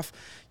kickoff.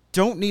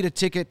 Don't need a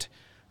ticket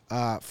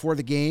for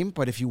the game,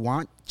 but if you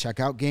want, check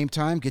out Game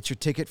Time. Get your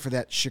ticket for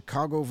that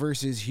Chicago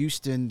versus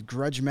Houston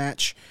grudge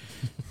match,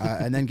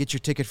 and then get your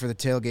ticket for the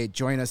tailgate.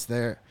 Join us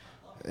there.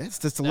 It's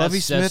just a Lovey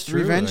That's Smith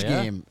true, revenge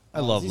yeah. game. I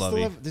love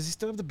Lovey. Does he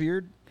still have the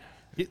beard?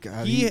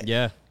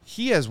 Yeah.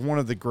 He has one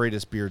of the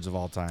greatest beards of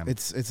all time.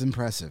 It's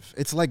impressive.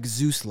 It's like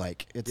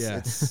Zeus-like.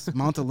 It's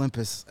Mount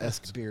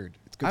Olympus-esque beard.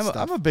 It's good stuff.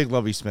 I'm a big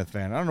Lovey Smith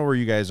fan. I don't know where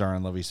you guys are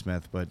on Lovey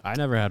Smith, but I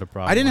never had a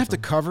problem. I didn't have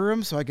with to them. cover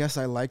him, so I guess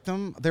I liked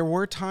him. There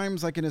were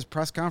times, like in his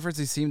press conference,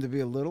 he seemed to be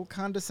a little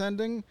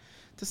condescending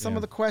to some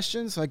of the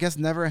questions. So I guess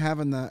never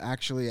having to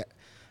actually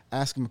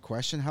ask him a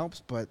question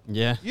helps. But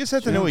Yeah. you just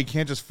have to know he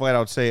can't just flat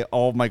out say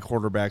all of my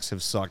quarterbacks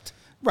have sucked.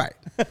 right,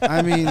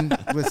 I mean,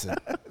 listen,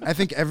 I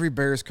think every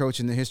Bears coach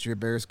in the history of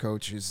Bears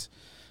coaches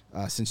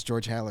since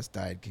George Halas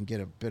died can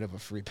get a bit of a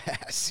free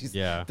pass.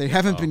 Yeah. They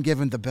haven't been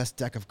given the best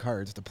deck of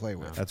cards to play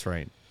with. That's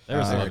right.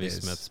 There's There Lovey it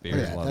is. Smith's Yeah,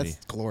 beard. Lovey.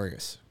 that's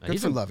glorious. Now, Good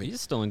he's for in- Lovey.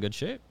 He's still in good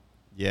shape.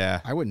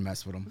 Yeah. I wouldn't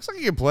mess with him. Looks like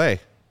he can play.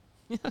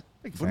 Put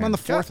him on the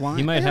fourth line.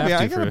 He might I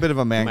have to. got a bit of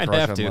a man might crush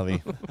have on to.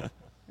 Lovey. I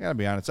gotta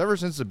be honest. Ever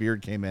since the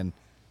beard came in,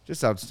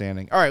 just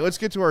outstanding. All right, let's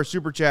get to our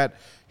super chat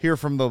here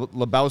from the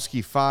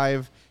Lebowski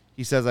 5.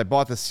 He says, I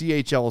bought the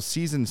CHL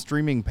season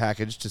streaming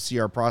package to see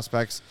our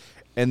prospects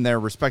in their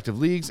respective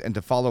leagues and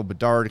to follow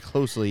Bedard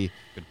closely.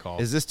 Good call.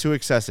 Is this too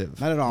excessive?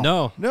 Not at all.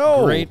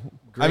 No. Great.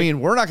 I mean,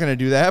 we're not going to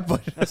do that,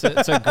 but It's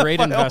a great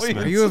By all investment.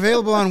 Are you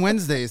available on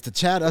Wednesdays to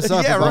chat us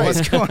up Yeah, about right.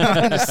 what's going on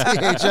in the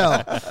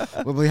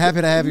CHL? We'll be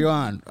happy to have you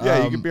on.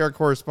 yeah, you can be our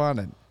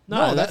correspondent.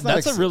 No, that's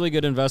that's not a really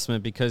good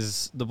investment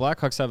because the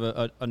Blackhawks have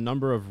a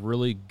number of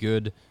really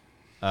good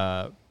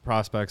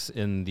prospects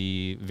in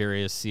the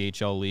various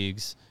CHL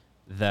leagues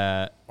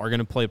that are going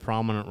to play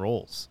prominent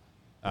roles.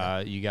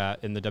 You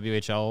got in the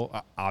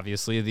WHL,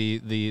 obviously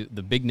the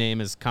big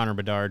name is Connor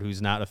Bedard,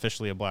 who's not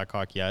officially a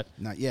Blackhawk yet.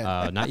 Not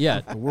yet. Not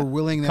yet. We're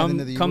willing that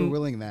into the we're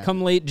willing that.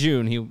 Come late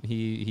June,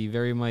 he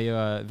very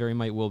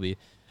might will be.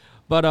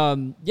 But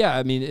yeah,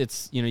 I mean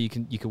it's you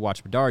can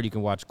watch Bedard, you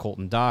can watch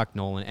Colton Dock,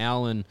 Nolan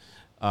Allen,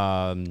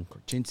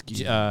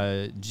 Korchinski.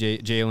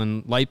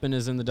 Jalen Lipin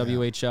is in the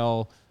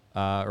WHL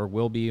or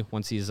will be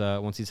once he's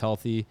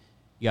healthy.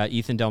 You got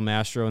Ethan Del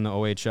Mastro in the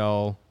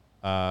OHL,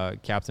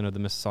 captain of the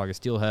Mississauga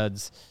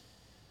Steelheads.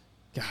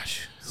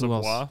 Gosh, who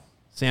else? Savoie?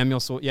 Samuel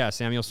Savoie.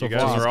 You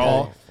guys were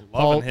all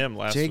loving him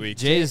last Jake- week.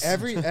 Jay's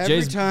Every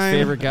Jay's time,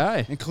 favorite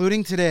guy.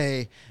 including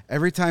today,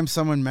 every time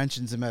someone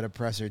mentions him at a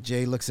presser,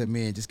 Jay looks at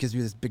me and just gives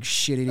me this big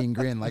shit-eating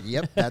grin, like,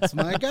 "Yep, that's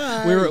my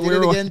guy." We were- He did we it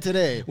were- again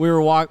today. We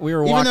were walking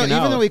Even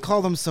out. though he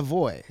called him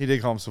Savoy, He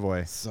did call him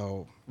Savoy.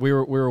 so we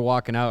were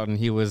walking out, and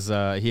he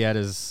had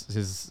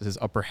his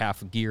upper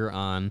half gear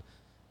on,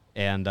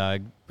 and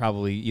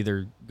probably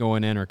either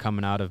going in or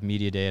coming out of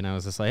media day. And I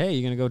was just like, "Hey,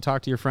 you gonna go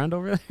talk to your friend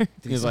over there?"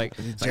 He was like,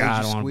 did "I Jay don't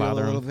just want to squeal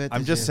bother a little him." bit?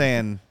 I'm Did just you-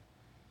 saying,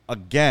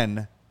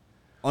 again,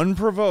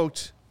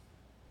 unprovoked,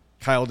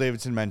 Kyle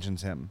Davidson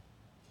mentions him.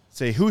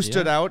 Say who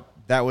stood Yeah. out.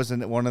 That was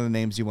one of the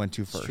names he went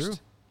to first. true.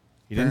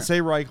 He didn't say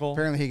Reichel.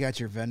 Apparently, he got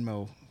your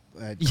Venmo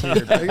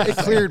cleared. It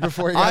cleared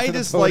before he got I to the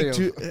just like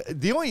podium.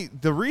 to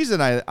the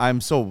reason I'm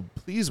so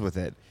pleased with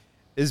it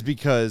is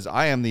because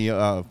I am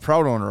the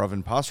proud owner of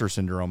imposter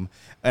syndrome,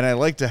 and I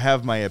like to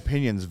have my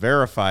opinions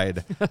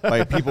verified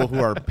by people who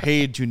are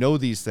paid to know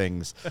these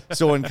things.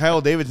 So when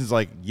Kyle Davidson's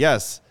like,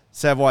 yes,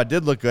 Savoie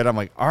did look good, I'm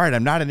like, all right,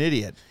 I'm not an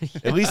idiot,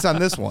 at least on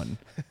this one.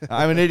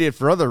 I'm an idiot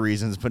for other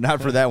reasons, but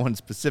not for that one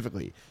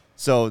specifically.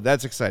 So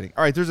that's exciting.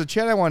 All right, there's a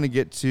chat I want to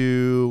get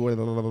to.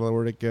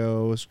 Where'd it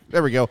go?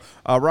 There we go.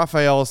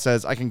 Raphael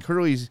says, I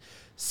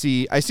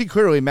see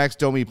clearly Max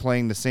Domi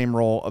playing the same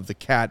role of the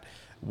cat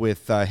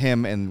with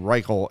him and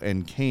Reichel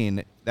and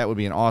Kane. That would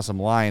be an awesome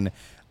line.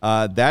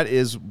 That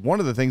is one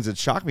of the things that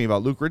shocked me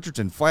about Luke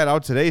Richardson. Flat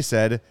out today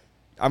said,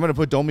 I'm going to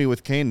put Domi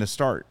with Kane to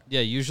start.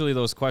 Yeah, usually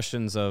those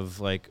questions of,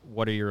 like,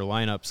 what are your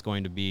lineups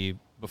going to be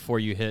before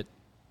you hit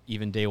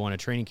even day one of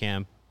training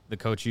camp, the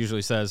coach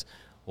usually says,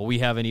 well, we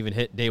haven't even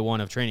hit day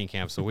one of training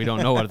camp, so we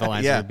don't know what the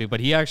lines are going to be. But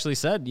he actually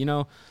said,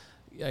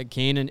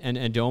 Kane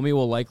and Domi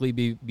will likely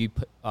be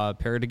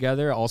paired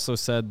together. Also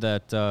said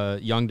that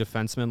young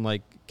defensemen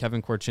like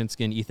Kevin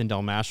Korchinski and Ethan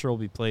Del Mastro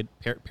will be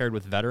paired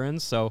with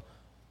veterans. So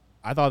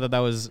I thought that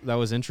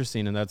was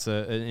interesting, and that's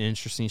an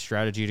interesting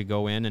strategy to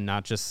go in and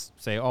not just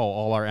say,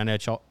 all our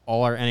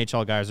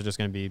NHL guys are just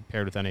going to be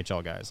paired with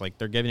NHL guys. Like,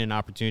 they're giving an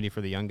opportunity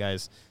for the young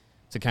guys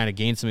to kind of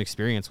gain some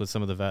experience with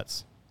some of the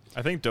vets.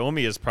 I think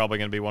Domi is probably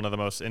going to be one of the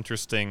most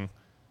interesting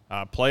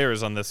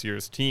players on this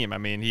year's team. I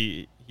mean,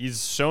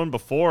 he's shown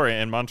before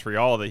in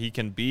Montreal that he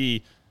can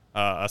be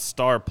a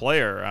star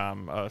player,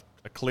 a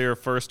clear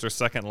first or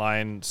second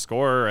line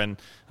scorer, and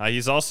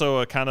he's also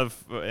a kind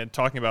of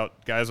talking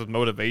about guys with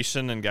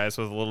motivation and guys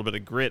with a little bit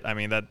of grit. I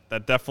mean, that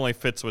definitely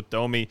fits with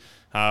Domi.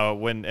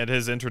 When at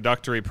his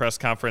introductory press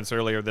conference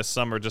earlier this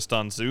summer, just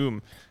on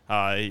Zoom,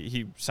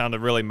 he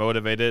sounded really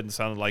motivated and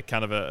sounded like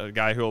kind of a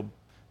guy who'll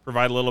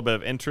provide a little bit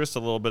of interest, a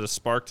little bit of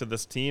spark to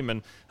this team,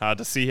 and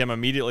to see him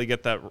immediately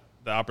get the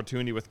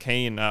opportunity with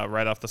Kane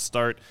right off the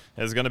start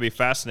is going to be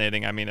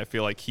fascinating. I mean, I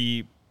feel like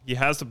he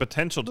has the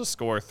potential to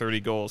score 30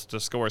 goals, to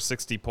score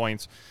 60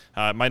 points.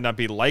 It might not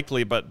be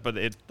likely, but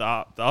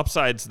the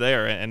upside's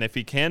there, and if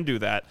he can do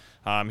that,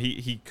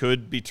 he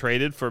could be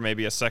traded for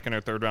maybe a second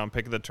or third round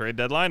pick at the trade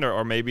deadline,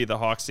 or maybe the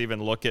Hawks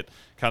even look at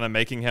kind of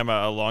making him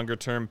a longer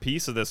term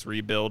piece of this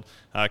rebuild,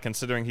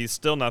 considering he's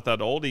still not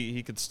that old.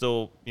 He could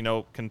still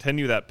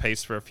continue that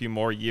pace for a few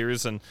more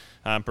years and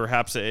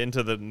perhaps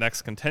into the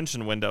next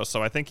contention window.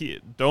 So I think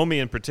Domi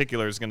in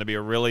particular is going to be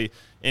a really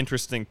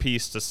interesting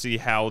piece to see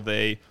how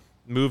they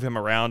move him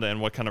around and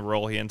what kind of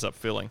role he ends up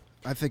filling.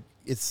 I think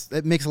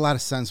it makes a lot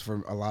of sense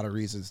for a lot of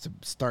reasons to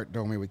start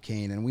Domi with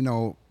Kane, and we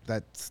know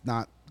that's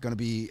not going to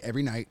be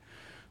every night,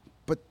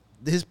 but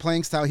his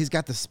playing style, he's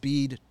got the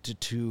speed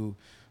to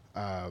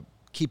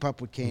keep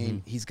up with Kane.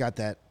 Mm-hmm. He's got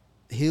that.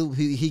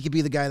 He could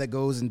be the guy that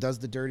goes and does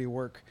the dirty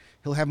work.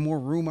 He'll have more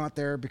room out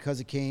there because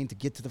of Kane to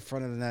get to the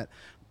front of the net.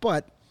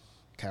 But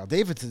Kyle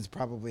Davidson's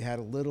probably had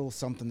a little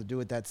something to do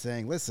with that,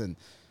 saying, listen,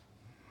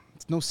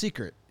 it's no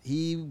secret.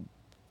 He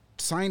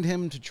signed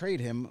him to trade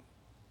him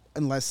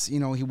unless, he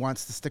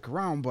wants to stick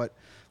around. But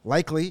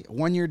likely, a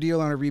one-year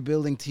deal on a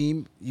rebuilding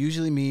team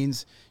usually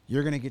means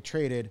you're going to get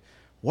traded.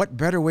 What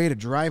better way to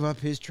drive up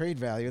his trade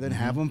value than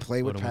have him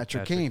play with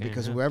Patrick Kane?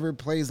 Because whoever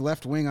plays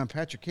left wing on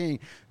Patrick Kane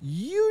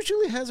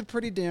usually has a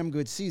pretty damn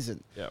good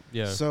season.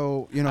 Yeah.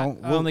 So, I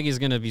don't think he's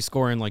going to be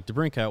scoring like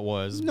DeBrincat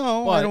was.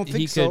 No, I don't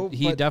think so.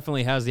 He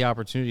definitely has the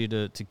opportunity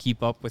to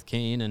keep up with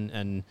Kane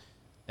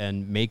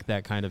and make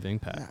that kind of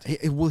impact.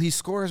 Will he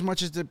score as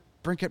much as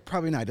DeBrincat?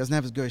 Probably not. He doesn't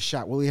have as good a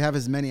shot. Will he have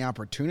as many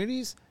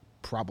opportunities?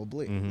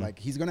 Probably. Mm-hmm. Like,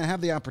 he's going to have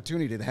the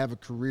opportunity to have a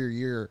career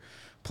year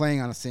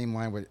playing on the same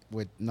line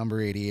with number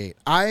 88.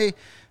 I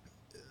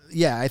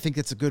think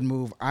it's a good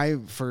move.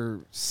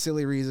 For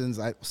silly reasons,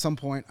 at some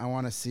point I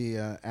want to see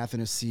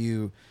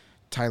Athanasiou,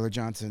 Tyler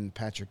Johnson,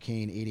 Patrick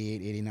Kane,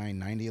 88, 89,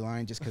 90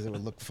 line, just because it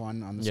would look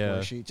fun on the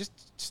score sheet.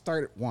 Just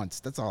start it once.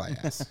 That's all I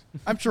ask.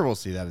 I'm sure we'll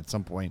see that at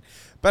some point.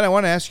 But I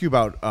want to ask you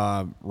about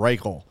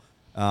Reichel.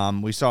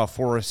 We saw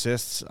 4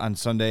 assists on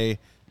Sunday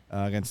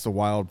against the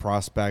Wild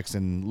prospects,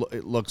 and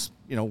it looks,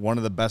 one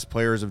of the best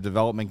players of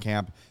development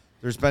camp.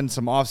 There's been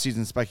some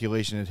offseason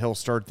speculation that he'll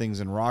start things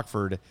in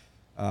Rockford.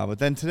 But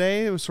then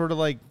today it was sort of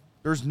like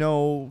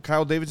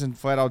Kyle Davidson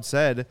flat out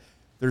said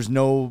there's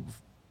no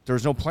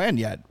plan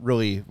yet,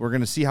 really. We're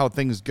going to see how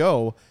things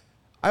go.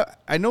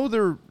 I know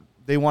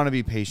they want to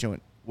be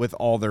patient with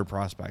all their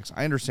prospects.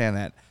 I understand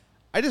that.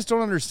 I just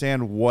don't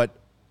understand what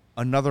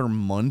another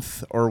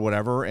month or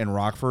whatever in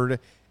Rockford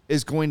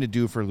is going to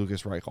do for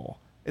Lukas Reichel.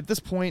 At this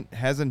point,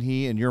 hasn't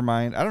he, in your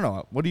mind, I don't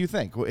know, what do you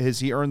think?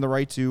 Has he earned the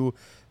right to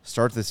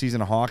start the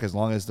season a Hawk as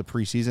long as the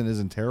preseason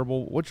isn't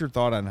terrible? What's your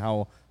thought on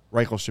how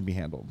Reichel should be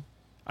handled?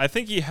 I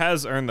think he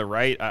has earned the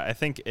right. I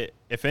think,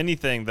 if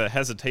anything, the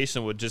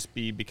hesitation would just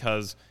be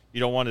because you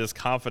don't want his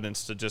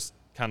confidence to just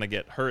kind of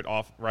get hurt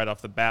right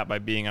off the bat by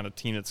being on a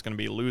team that's going to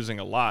be losing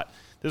a lot.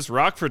 This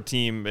Rockford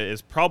team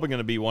is probably going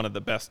to be one of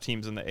the best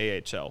teams in the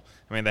AHL.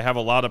 I mean, they have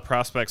a lot of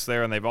prospects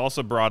there, and they've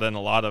also brought in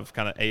a lot of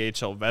kind of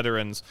AHL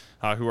veterans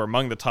who are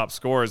among the top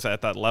scorers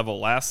at that level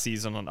last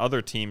season on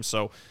other teams.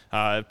 So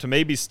to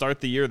maybe start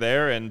the year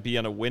there and be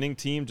on a winning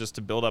team just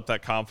to build up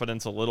that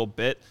confidence a little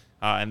bit,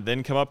 and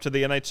then come up to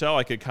the NHL,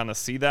 I could kind of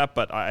see that.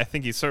 But I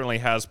think he certainly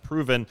has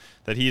proven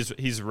that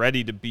he's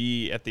ready to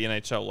be at the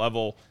NHL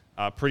level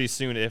pretty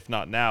soon, if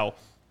not now.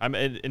 I'm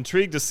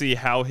intrigued to see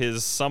how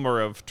his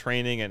summer of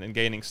training and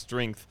gaining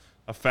strength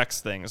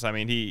affects things. I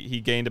mean, he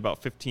gained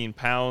about 15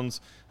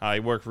 pounds. He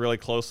worked really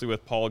closely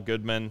with Paul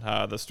Goodman,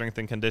 the strength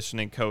and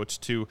conditioning coach,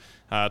 to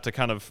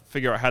kind of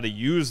figure out how to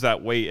use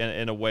that weight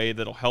in a way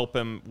that'll help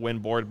him win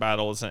board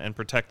battles and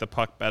protect the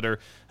puck better.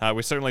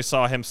 We certainly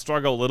saw him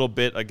struggle a little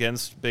bit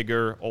against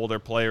bigger, older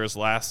players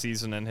last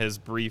season in his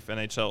brief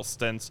NHL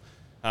stints.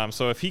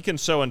 So if he can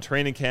show in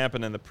training camp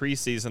and in the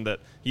preseason that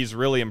he's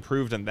really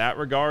improved in that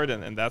regard,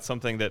 and that's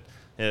something that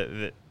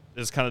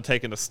is kind of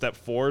taken a step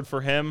forward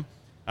for him,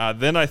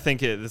 then I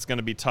think it's going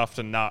to be tough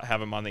to not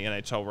have him on the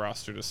NHL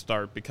roster to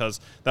start, because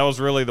that was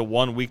really the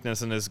one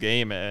weakness in his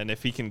game. And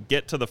if he can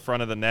get to the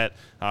front of the net,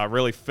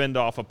 really fend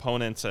off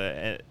opponents,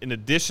 in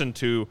addition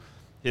to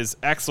his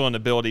excellent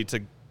ability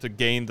to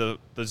gain the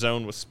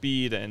zone with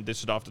speed and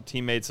dish it off to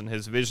teammates and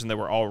his vision that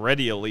were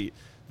already elite,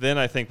 then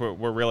I think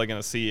we're really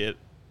going to see it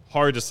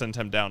hard to send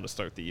him down to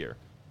start the year.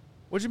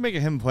 What'd you make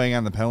of him playing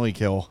on the penalty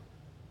kill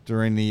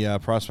during the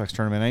prospects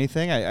tournament?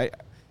 Anything? I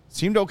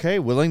seemed okay,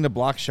 willing to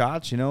block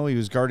shots. You know, he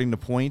was guarding the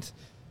point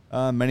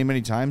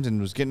many times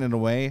and was getting it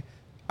away.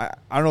 I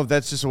don't know if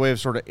that's just a way of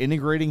sort of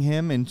integrating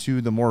him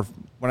into the more,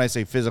 when I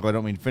say physical, I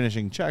don't mean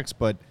finishing checks,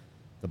 but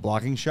the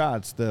blocking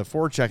shots, the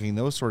forechecking,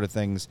 those sort of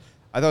things.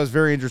 I thought it was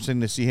very interesting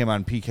to see him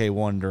on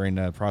PK1 during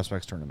the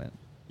prospects tournament.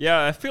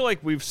 Yeah, I feel like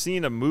we've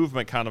seen a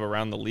movement kind of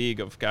around the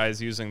league of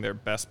guys using their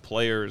best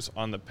players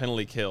on the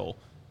penalty kill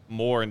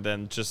more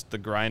than just the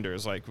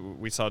grinders. Like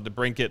we saw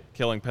DeBrincat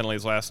killing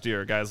penalties last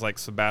year. Guys like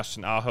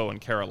Sebastian Aho in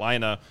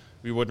Carolina,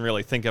 we wouldn't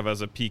really think of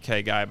as a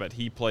PK guy, but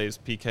he plays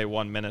PK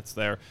 1 minutes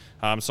there.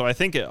 So I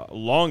think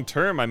long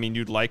term, I mean,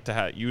 you'd like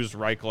to use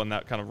Reichel in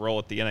that kind of role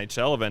at the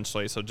NHL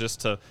eventually. So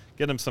just to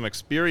get him some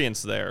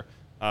experience there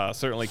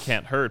certainly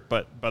can't hurt.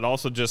 But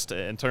also just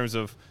in terms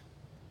of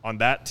on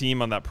that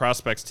team, on that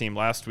prospects team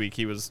last week,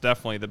 he was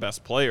definitely the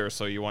best player,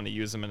 so you want to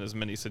use him in as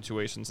many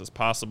situations as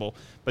possible.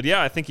 But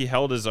yeah, I think he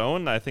held his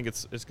own. I think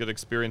it's good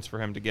experience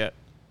for him to get.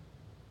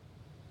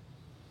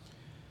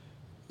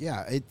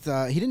 Yeah,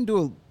 he didn't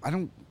I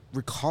don't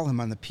recall him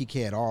on the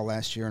PK at all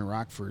last year in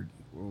Rockford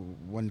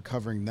when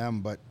covering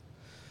them, but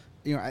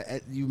you know,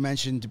 you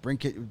mentioned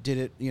DeBrincat did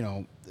it. You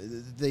know,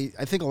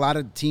 I think a lot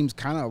of teams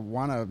kind of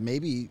want to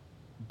maybe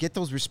get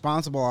those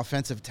responsible,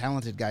 offensive,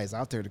 talented guys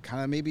out there to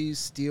kind of maybe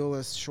steal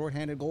a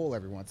shorthanded goal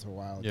every once in a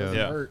while. It doesn't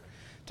hurt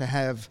to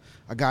have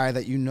a guy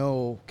that you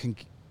know can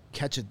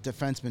catch a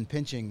defenseman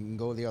pinching and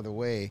go the other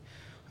way.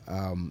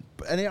 And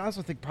I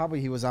also think probably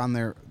he was on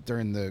there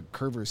during the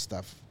Curvers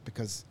stuff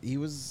because he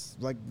was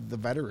like the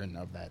veteran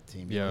of that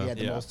team. You know, he had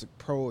the most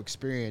pro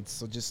experience.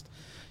 So just,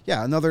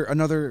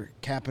 another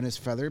cap in his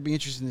feather. It'd be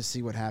interesting to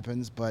see what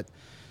happens. But,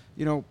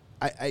 you know,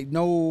 I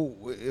know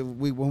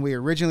when we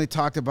originally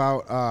talked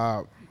about,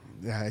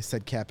 I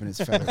said cap in his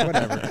feather,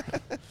 whatever.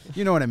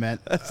 You know what I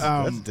meant.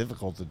 That's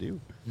difficult to do.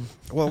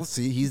 Well,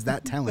 see, he's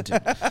that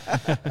talented.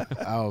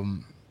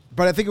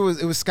 But I think it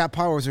was Scott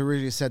Powers who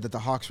originally said that the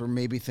Hawks were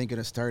maybe thinking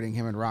of starting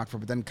him in Rockford,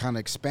 but then kind of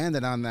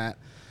expanded on that,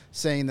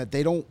 saying that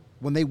they don't,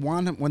 when they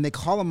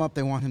call him up,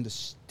 they want him to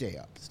stay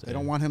up. They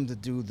don't want him to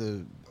do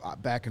the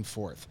back and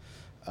forth.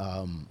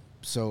 And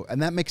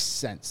that makes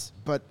sense.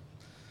 But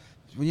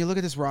when you look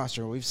at this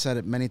roster, we've said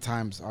it many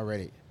times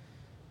already,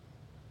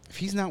 if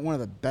he's not one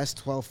of the best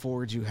 12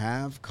 forwards you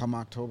have come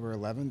October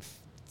 11th,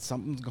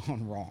 something's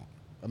gone wrong.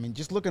 I mean,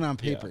 just looking on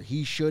paper,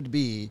 he should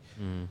be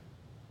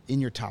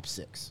in your top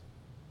 6.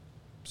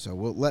 So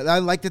I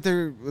like that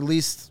they're at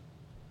least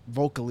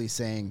vocally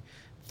saying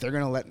they're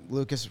going to let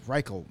Lukas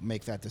Reichel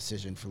make that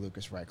decision for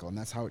Lukas Reichel, and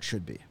that's how it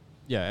should be.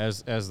 Yeah,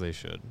 as they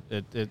should.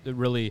 It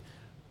really,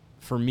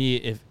 for me,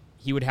 if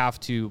he would have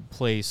to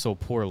play so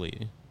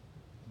poorly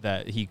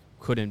that he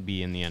couldn't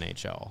be in the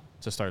NHL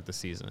to start the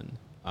season.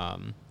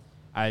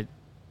 I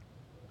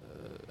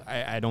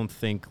don't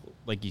think,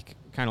 like you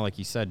kind of like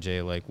you said,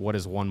 Jay, like what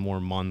does 1 more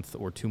month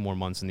or 2 more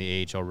months in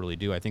the AHL really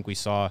do? I think we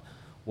saw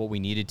what we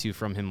needed to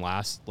from him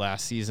last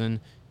season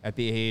at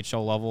the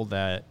AHL level,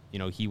 that, you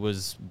know, he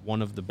was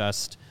one of the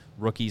best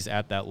rookies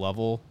at that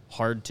level.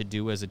 Hard to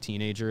do as a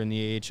teenager in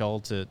the AHL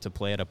to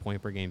play at a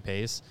point per game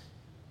pace.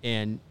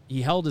 And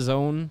he held his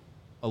own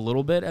a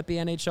little bit at the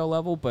NHL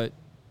level, but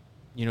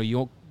you know,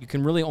 you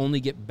can really only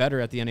get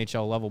better at the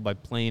NHL level by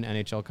playing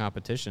NHL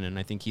competition. And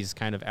I think he's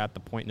kind of at the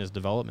point in his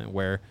development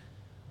where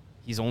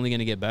he's only going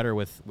to get better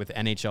with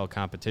NHL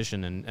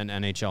competition and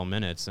NHL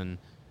minutes. And,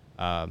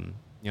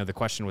 you know, the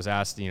question was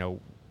asked, you know,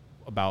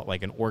 about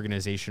like an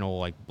organizational,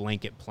 like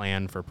blanket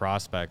plan for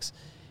prospects.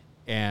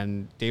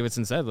 And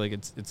Davidson said, like,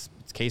 it's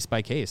case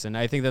by case. And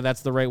I think that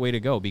that's the right way to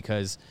go,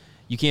 because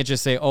you can't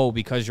just say, oh,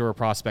 because you're a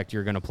prospect,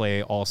 you're going to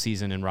play all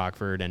season in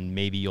Rockford and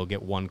maybe you'll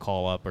get 1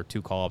 call-up or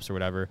 2 call-ups or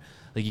whatever.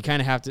 Like, you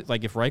kind of have to,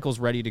 like, if Reichel's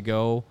ready to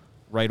go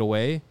right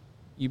away,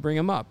 you bring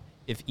him up.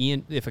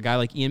 If a guy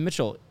like Ian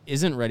Mitchell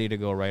isn't ready to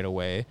go right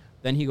away,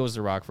 then he goes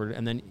to Rockford,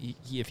 and then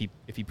if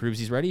he proves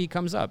he's ready, he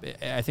comes up.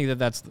 I think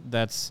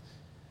that's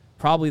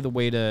probably the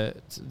way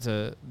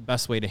to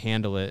best way to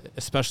handle it,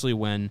 especially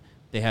when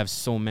they have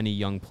so many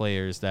young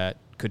players that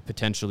could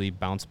potentially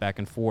bounce back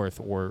and forth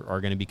or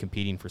are going to be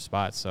competing for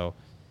spots. So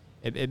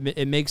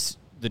it makes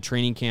the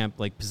training camp,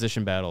 like,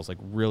 position battles, like,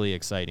 really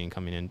exciting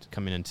coming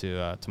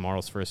into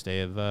tomorrow's first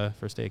day of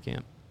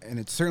camp. And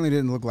it certainly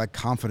didn't look like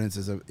confidence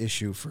is an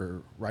issue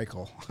for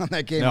Reichel on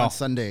that game No, on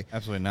Sunday.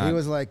 absolutely not. He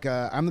was like,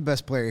 I'm the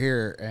best player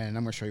here, and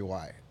I'm going to show you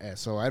why.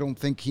 So I don't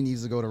think he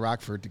needs to go to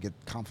Rockford to get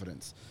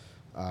confidence.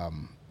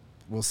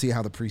 We'll see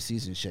how the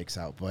preseason shakes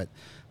out, but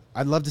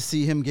I'd love to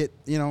see him get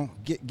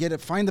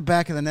it, find the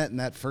back of the net in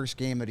that first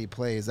game that he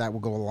plays. That will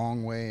go a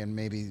long way, and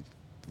maybe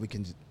we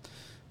can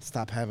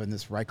stop having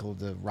this Reichel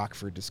to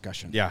Rockford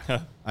discussion.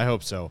 Yeah, I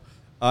hope so.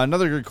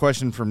 Another good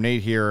question from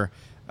Nate here.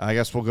 I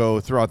guess we'll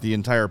go throughout the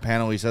entire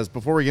panel. He says,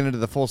 before we get into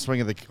the full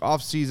swing of the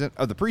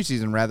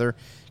preseason rather,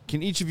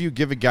 can each of you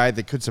give a guy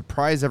that could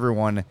surprise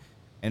everyone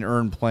and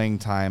earn playing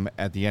time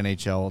at the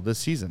NHL this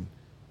season?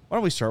 Why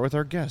don't we start with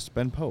our guest,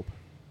 Ben Pope?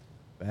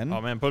 Ben?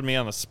 Oh man, put me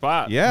on the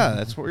spot. Yeah,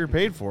 that's what you're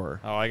paid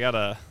for. Oh, I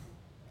gotta.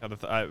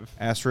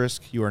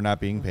 Asterisk, you are not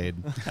being paid.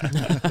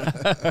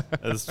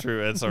 That's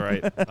true. It's all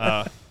right.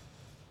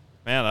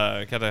 Man,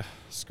 I gotta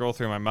scroll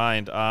through my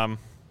mind. I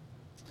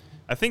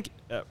think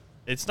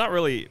it's not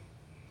really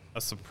a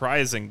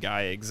surprising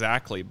guy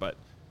exactly, but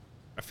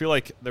I feel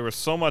like there was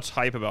so much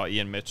hype about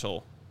Ian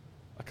Mitchell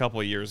a couple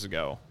of years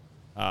ago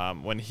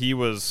when he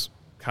was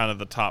kind of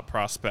the top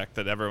prospect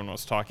that everyone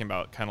was talking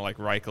about, kind of like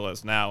Reichel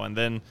is now. And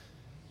then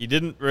he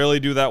didn't really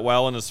do that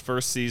well in his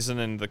first season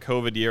in the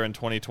COVID year in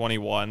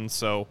 2021.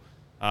 So,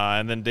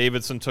 and then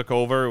Davidson took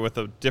over with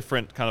a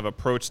different kind of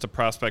approach to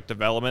prospect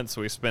development.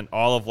 So he spent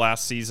all of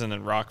last season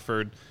in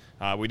Rockford.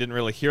 We didn't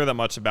really hear that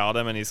much about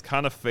him, and he's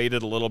kind of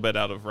faded a little bit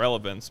out of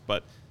relevance.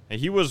 But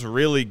he was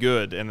really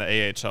good in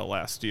the AHL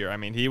last year. I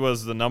mean, he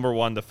was the number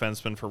 1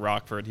 defenseman for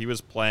Rockford. He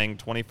was playing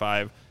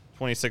 25,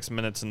 26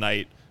 minutes a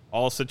night,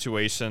 all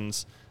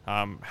situations,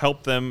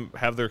 helped them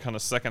have their kind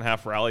of second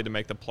half rally to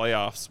make the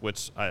playoffs,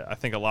 which I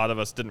think a lot of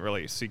us didn't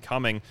really see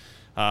coming.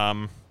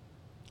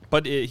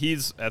 But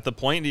he's at the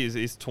point,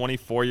 he's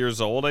 24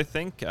 years old, I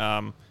think.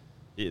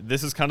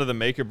 This is kind of the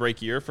make or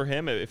break year for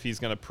him if he's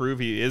going to prove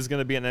he is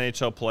going to be an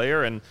NHL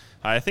player. And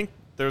I think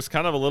there's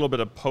kind of a little bit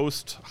of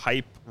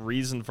post-hype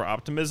reason for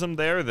optimism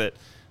there that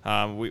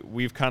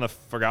we've kind of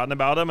forgotten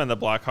about him, and the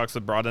Blackhawks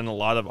have brought in a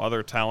lot of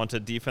other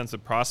talented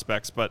defensive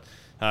prospects. But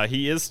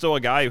he is still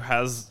a guy who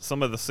has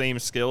some of the same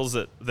skills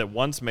that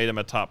once made him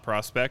a top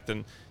prospect,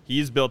 and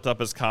he's built up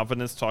his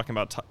confidence, talking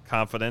about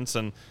confidence,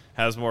 and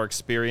has more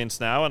experience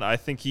now. And I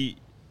think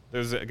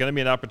there's going to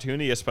be an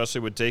opportunity,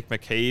 especially with Jake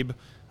McCabe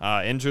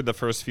injured the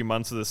first few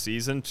months of the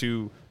season,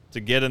 to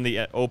get in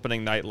the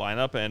opening night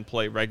lineup and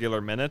play regular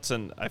minutes.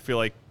 And I feel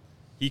like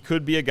he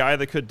could be a guy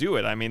that could do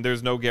it. I mean,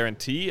 there's no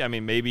guarantee. I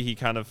mean, maybe he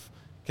kind of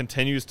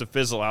continues to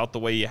fizzle out the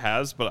way he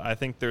has, but I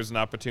think there's an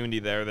opportunity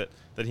there that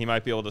he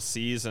might be able to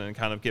seize and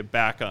kind of get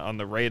back on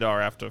the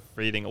radar after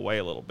fading away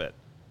a little bit.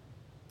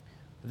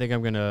 I think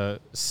I'm going to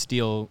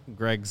steal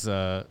Greg's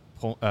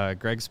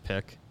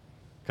pick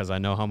because I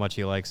know how much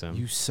he likes him.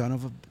 You son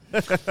of a...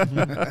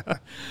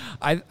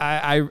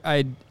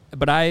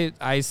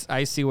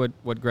 I see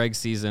what Greg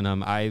sees in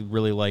him. I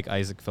really like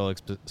Isaac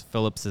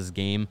Phillips's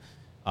game.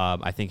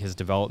 I think his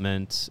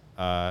development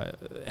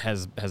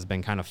has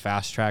been kind of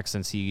fast tracked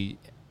since he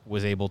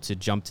was able to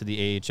jump to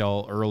the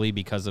AHL early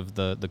because of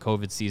the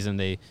COVID season.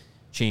 They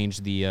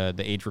changed the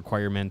age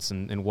requirements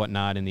and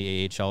whatnot in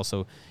the AHL.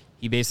 So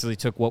he basically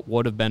took what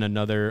would have been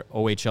another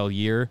OHL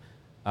year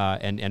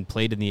and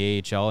played in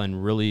the AHL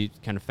and really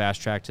kind of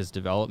fast tracked his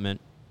development.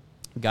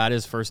 Got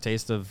his first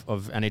taste of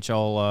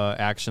NHL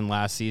action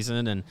last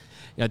season, and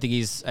I think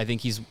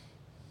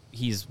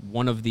he's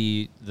one of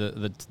the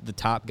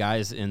top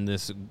guys in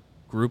this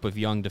group of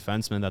young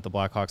defensemen that the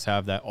Blackhawks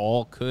have that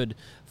all could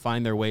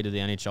find their way to the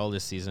NHL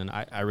this season.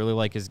 I really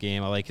like his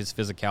game. I like his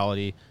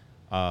physicality,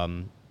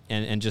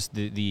 and just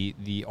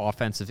the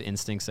offensive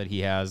instincts that he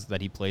has, that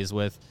he plays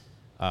with.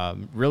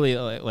 Really,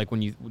 like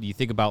when you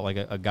think about like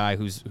a guy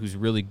who's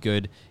really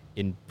good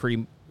in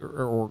pretty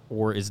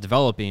or is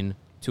developing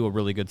to a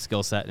really good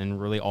skill set in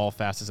really all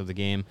facets of the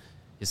game,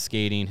 his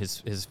skating,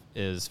 his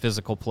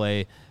physical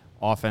play,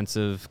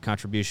 offensive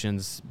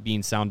contributions,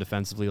 being sound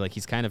defensively. Like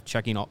he's kind of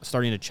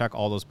starting to check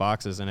all those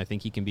boxes, and I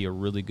think he can be a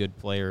really good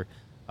player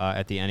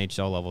at the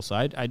NHL level. So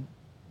I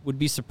would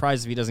be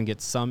surprised if he doesn't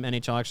get some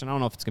NHL action. I don't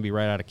know if it's going to be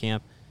right out of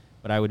camp,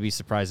 but I would be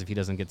surprised if he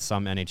doesn't get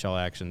some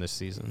NHL action this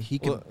season. He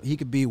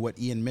could be what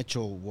Ian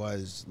Mitchell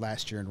was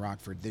last year in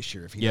Rockford this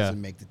year if he doesn't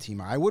make the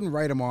team. I wouldn't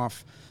write him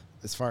off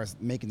as far as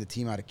making the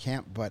team out of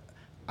camp, but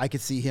I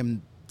could see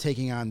him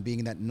taking on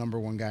being that number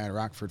one guy at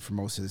Rockford for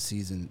most of the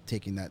season,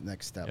 taking that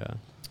next step. Yeah.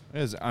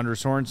 As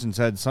Anders Sorensen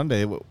said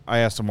Sunday, I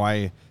asked him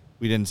why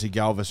we didn't see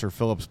Galvis or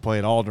Phillips play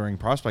at all during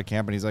prospect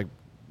camp, and he's like,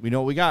 "We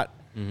know what we got.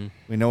 Mm-hmm.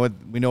 We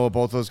know what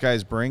both those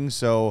guys bring."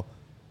 So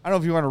I don't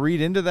know if you want to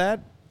read into that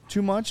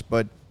too much,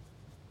 but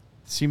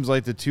it seems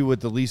like the two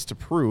with the least to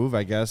prove,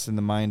 I guess, in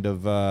the mind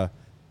of Anders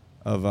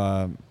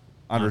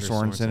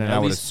Sorensen, and I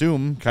would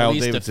assume Kyle at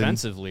least Davidson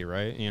defensively,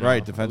 right? You know,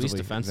 right, at defensively, least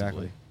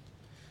defensively. exactly.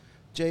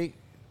 Jay.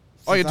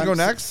 Oh, you have to go I'm-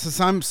 next? Since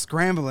I'm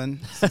scrambling,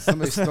 since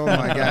somebody stole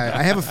my guy,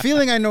 I have a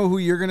feeling I know who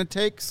you're going to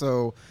take,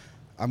 so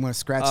I'm going to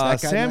scratch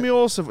that guy.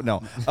 Samuel,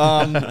 no.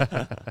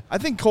 I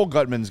think Cole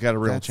Gutman's got a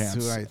real That's chance.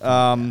 who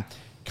I think,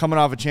 Coming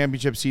off a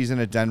championship season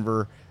at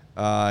Denver,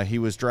 he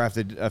was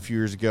drafted a few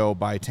years ago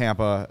by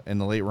Tampa in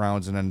the late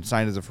rounds and then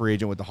signed as a free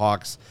agent with the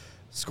Hawks.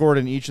 Scored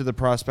in each of the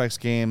prospects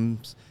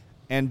games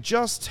and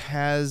just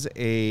has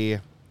I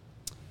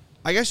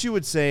guess you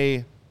would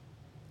say,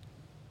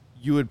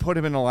 you would put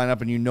him in a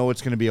lineup and you know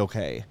it's going to be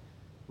okay,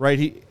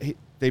 right?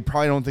 They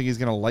probably don't think he's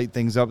going to light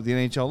things up at the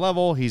NHL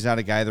level. He's not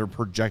a guy they're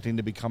projecting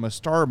to become a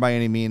star by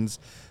any means.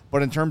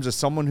 But in terms of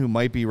someone who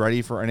might be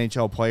ready for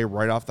NHL play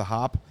right off the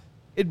hop,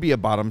 it'd be a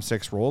bottom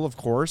six role, of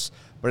course.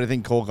 But I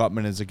think Cole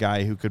Gutman is a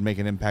guy who could make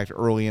an impact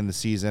early in the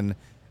season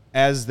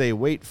as they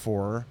wait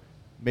for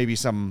maybe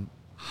some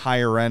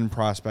higher-end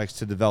prospects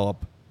to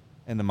develop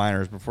in the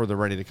minors before they're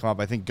ready to come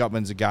up. I think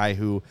Gutman's a guy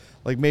who,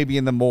 like maybe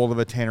in the mold of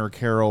a Tanner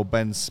Carroll,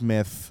 Ben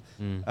Smith,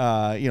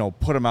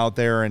 put him out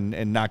there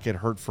and not get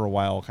hurt for a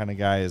while kind of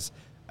guys.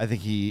 I think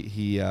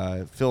he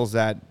fills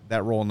that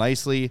role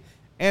nicely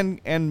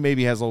and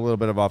maybe has a little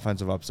bit of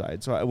offensive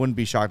upside. So I wouldn't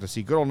be shocked to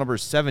see good old number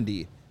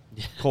 70,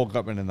 Cole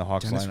Gutman in the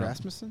Hawks Dennis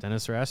lineup.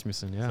 Dennis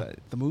Rasmussen, yeah.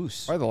 The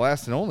Moose. Probably the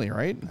last and only,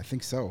 right? I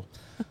think so.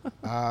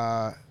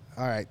 All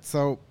right,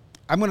 so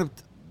I'm going to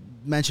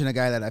mention a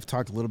guy that I've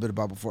talked a little bit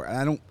about before, and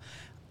I don't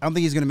think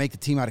he's going to make the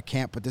team out of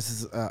camp, but this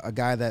is a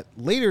guy that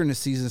later in the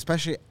season,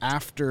 especially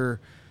after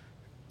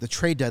the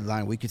trade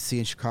deadline, we could see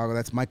in Chicago.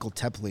 That's Michael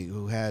Tepley,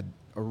 who had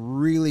a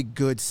really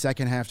good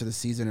second half of the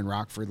season in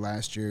Rockford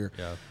last year.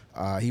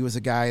 Yeah. He was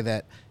a guy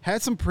that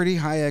had some pretty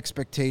high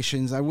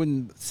expectations. I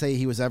wouldn't say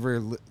he was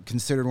ever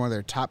considered one of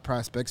their top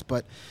prospects,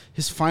 but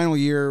his final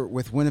year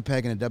with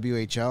Winnipeg in the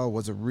WHL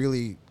was a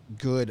really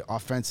good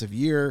offensive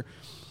year.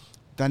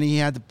 Then he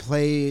had to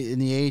play in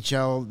the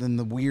AHL in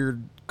the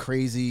weird,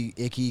 crazy,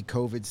 icky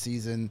COVID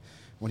season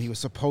when he was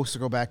supposed to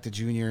go back to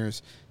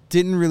juniors.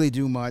 Didn't really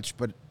do much,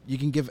 but you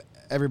can give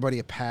everybody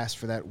a pass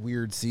for that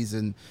weird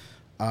season.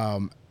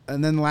 And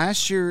then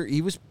last year,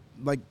 he was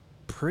like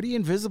pretty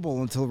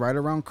invisible until right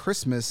around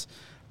Christmas.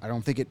 I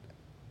don't think it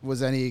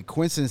was any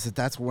coincidence that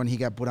that's when he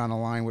got put on a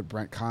line with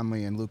Brent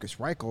Conley and Lucas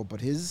Reichel, but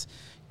his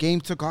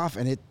game took off,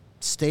 and it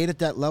stayed at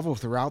that level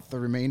throughout the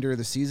remainder of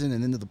the season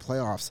and into the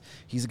playoffs.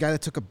 He's a guy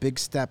that took a big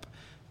step.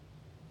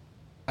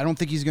 I don't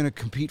think he's going to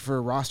compete for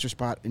a roster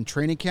spot in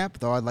training camp,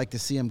 though I'd like to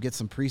see him get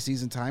some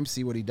preseason time,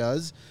 see what he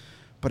does.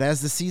 But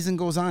as the season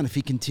goes on, if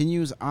he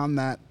continues on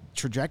that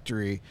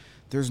trajectory,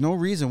 there's no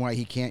reason why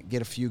he can't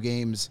get a few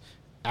games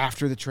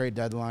after the trade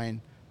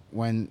deadline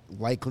when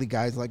likely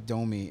guys like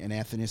Domi and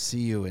Anthony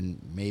Ciu and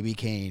maybe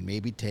Kane,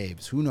 maybe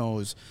Taves, who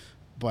knows.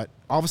 But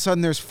all of a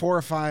sudden there's 4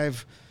 or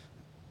 5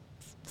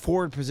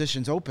 forward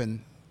positions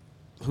open.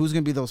 Who's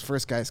going to be those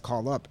first guys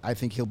called up? I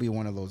think he'll be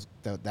one of those,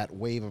 that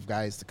wave of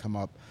guys to come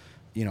up,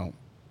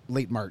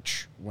 late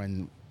March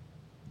when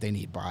they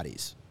need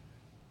bodies.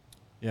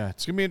 Yeah,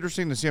 it's going to be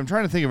interesting to see. I'm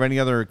trying to think of any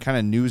other kind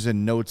of news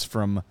and notes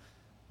from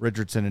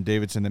Richardson and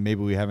Davidson that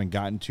maybe we haven't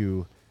gotten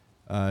to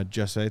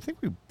just. I think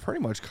we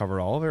pretty much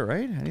covered all of it,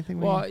 right? Anything?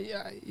 Well,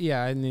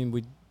 yeah. I mean,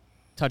 we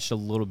touched a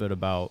little bit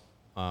about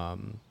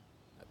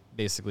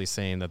basically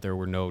saying that there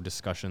were no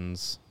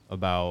discussions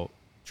about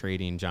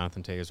trading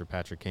Jonathan Toews or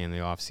Patrick Kane in the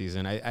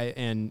offseason.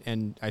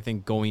 I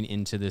think going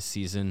into this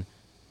season,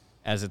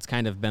 as it's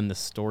kind of been the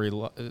story,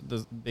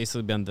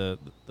 basically been the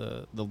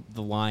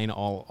line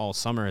all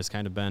summer has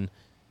kind of been,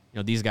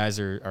 these guys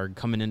are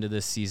coming into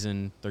this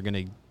season. They're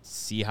going to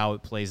see how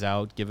it plays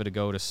out, give it a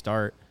go to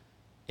start.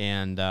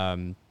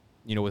 And,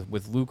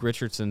 with Luke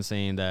Richardson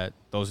saying that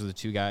those are the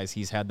two guys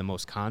he's had the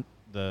most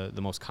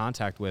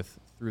contact with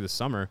through the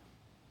summer,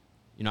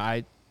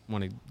 I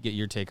want to get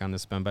your take on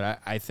this, Ben, but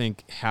I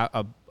think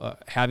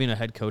having a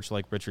head coach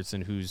like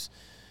Richardson who's,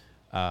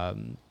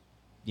 it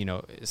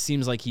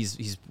seems like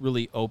he's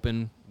really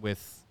open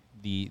with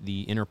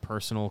the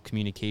interpersonal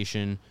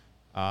communication,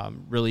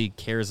 really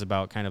cares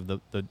about kind of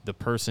the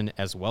person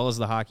as well as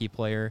the hockey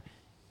player,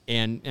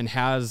 and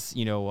has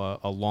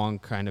a long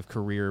kind of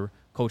career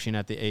coaching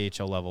at the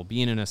AHL level,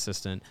 being an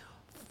assistant,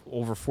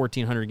 over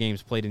 1,400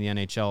 games played in the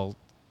NHL. It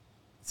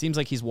seems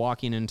like he's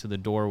walking into the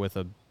door with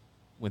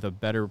a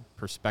better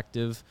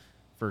perspective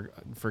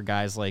for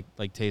guys like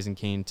Toews and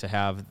Kane to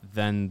have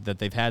than that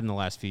they've had in the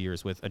last few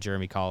years with a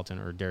Jeremy Colleton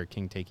or Derek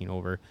King taking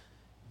over.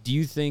 Do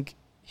you think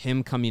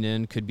him coming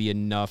in could be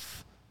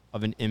enough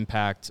of an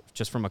impact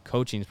just from a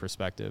coaching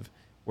perspective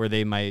where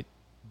they might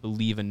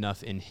believe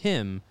enough in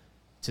him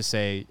to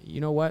say, you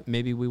know what,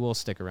 maybe we will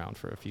stick around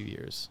for a few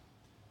years?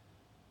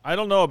 I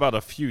don't know about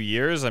a few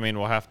years. I mean,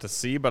 we'll have to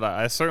see, but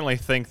I certainly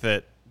think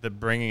that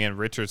bringing in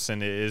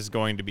Richardson is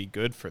going to be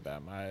good for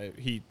them.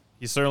 He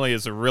certainly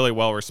is a really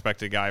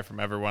well-respected guy from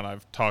everyone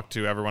I've talked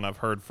to, everyone I've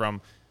heard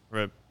from.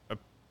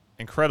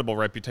 Incredible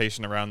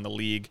reputation around the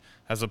league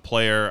as a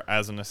player,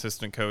 as an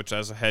assistant coach,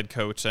 as a head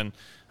coach, and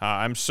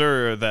I'm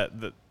sure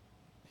that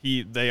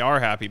they are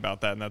happy about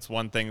that, and that's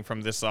one thing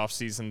from this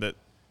offseason that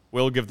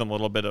will give them a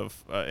little bit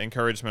of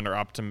encouragement or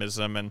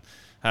optimism, and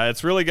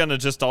it's really going to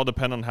just all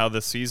depend on how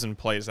this season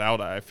plays out.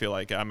 I feel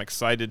like I'm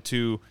excited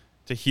to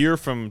hear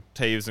from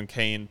Taves and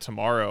Kane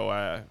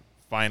tomorrow,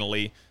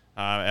 finally,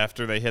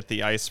 after they hit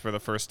the ice for the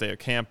first day of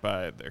camp.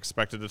 They're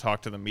expected to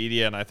talk to the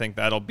media, and I think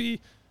that'll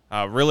be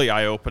really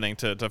eye-opening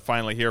to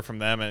finally hear from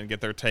them and get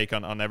their take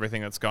on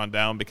everything that's gone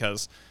down,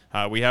 because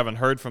we haven't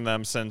heard from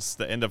them since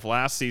the end of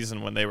last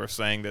season when they were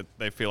saying that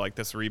they feel like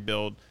this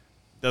rebuild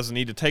doesn't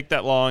need to take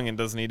that long and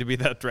doesn't need to be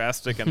that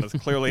drastic, and that's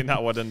clearly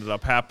not what ended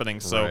up happening.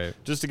 So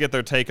just to get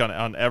their take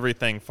on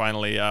everything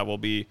finally will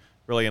be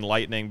really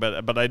enlightening.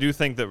 But I do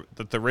think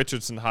that the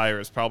Richardson hire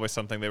is probably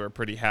something they were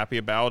pretty happy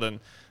about, and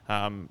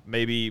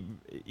maybe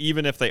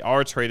even if they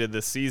are traded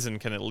this season,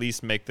 can at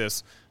least make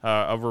this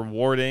a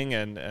rewarding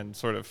and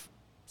sort of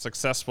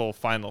successful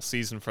final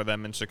season for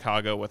them in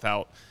Chicago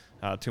without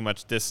too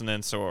much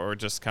dissonance or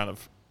just kind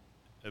of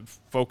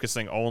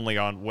focusing only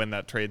on when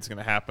that trade's going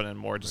to happen and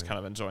more just kind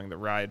of enjoying the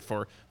ride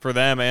for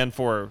them and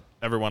for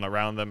everyone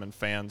around them and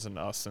fans and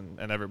us and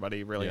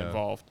everybody really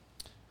involved.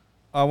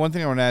 One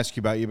thing I want to ask you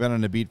about, you've been on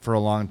the beat for a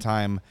long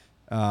time.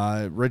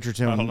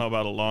 Richardson. I don't know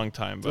about a long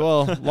time,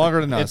 but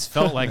longer than us. It's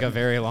felt like a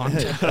very long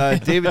time.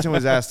 Davidson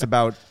was asked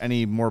about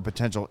any more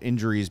potential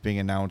injuries being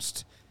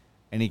announced,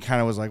 and he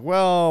kind of was like,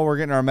 well, we're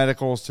getting our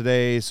medicals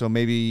today, so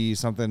maybe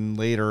something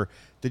later.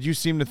 Did you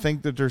seem to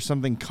think that there's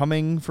something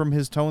coming from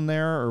his tone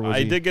there? Or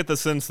I did get the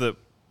sense that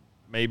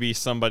maybe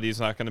somebody's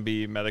not going to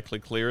be medically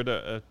cleared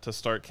to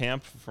start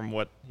camp from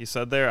what he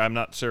said there. I'm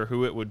not sure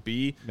who it would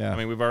be. Yeah. I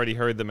mean, we've already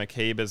heard that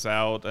McCabe is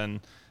out, and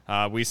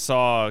we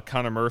saw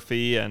Connor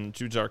Murphy and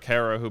Jujhar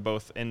Khaira, who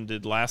both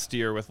ended last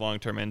year with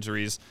long-term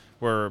injuries,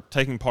 were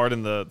taking part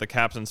in the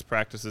captain's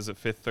practices at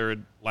Fifth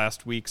Third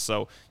last week.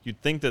 So you'd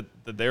think that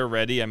they're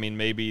ready. I mean,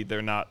 maybe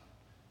they're not.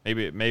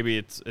 Maybe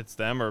it's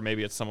them or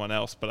maybe it's someone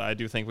else. But I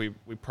do think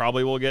we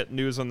probably will get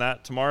news on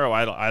that tomorrow.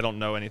 I don't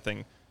know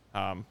anything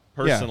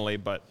personally,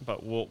 but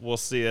we'll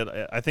see it.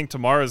 I think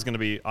tomorrow is going to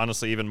be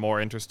honestly even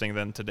more interesting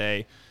than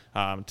today,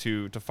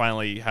 to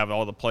finally have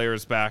all the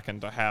players back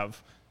and to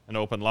have an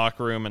open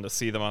locker room and to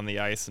see them on the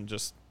ice and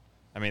just,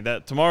 I mean,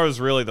 that tomorrow is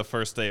really the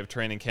first day of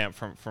training camp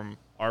from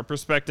our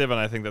perspective, and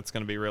I think that's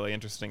going to be really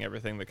interesting,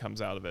 everything that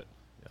comes out of it.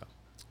 Yeah,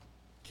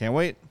 can't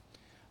wait.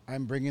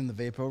 I'm bringing the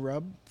Vapo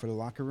Rub for the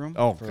locker room.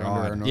 Oh,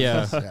 God.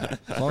 Yeah.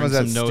 As long as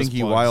that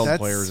stinky wild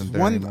players in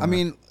there anymore. I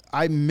mean,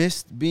 I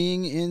missed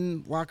being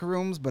in locker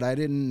rooms, but I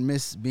didn't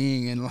miss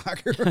being in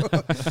locker room.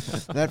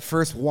 That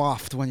first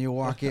waft when you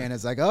walk in,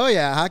 it's like, oh,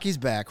 yeah, hockey's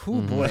back.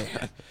 Ooh, boy.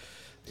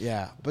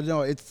 Yeah, but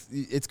no,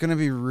 it's going to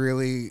be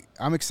really –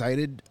 I'm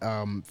excited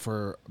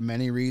for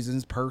many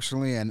reasons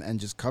personally and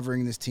just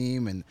covering this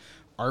team and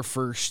our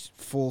first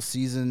full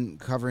season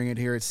covering it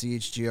here at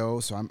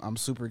CHGO. So I'm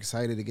super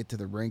excited to get to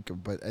the rink.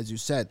 But as you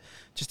said,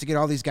 just to get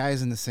all these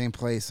guys in the same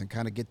place and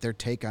kind of get their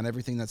take on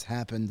everything that's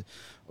happened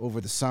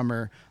over the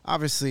summer.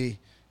 Obviously,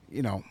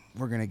 you know,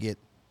 we're going to get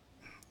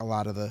a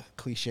lot of the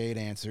cliched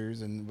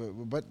answers,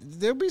 but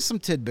there'll be some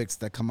tidbits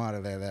that come out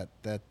of there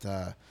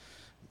that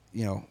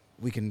you know,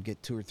 we can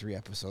get 2 or 3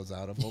 episodes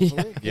out of,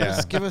 hopefully. Yeah.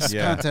 Give us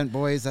content,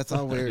 boys. That's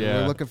all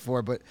we're looking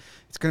for. But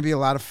it's going to be a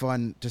lot of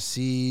fun to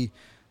see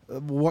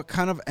what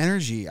kind of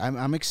energy.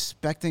 I'm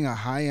expecting a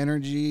high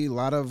energy, a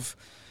lot of,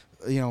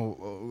 you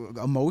know,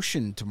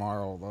 emotion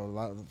tomorrow. A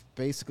lot of,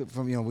 basically,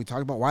 from, you know, we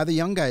talk about why the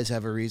young guys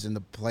have a reason to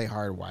play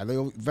hard, why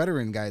the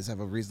veteran guys have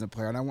a reason to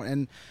play hard.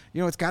 And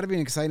you know, it's got to be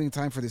an exciting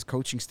time for this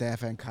coaching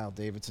staff and Kyle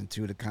Davidson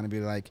too, to kind of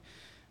be like,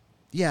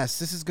 yes,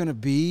 this is going to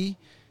be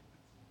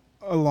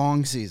a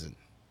long season,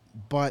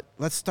 but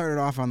let's start it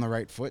off on the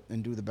right foot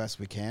and do the best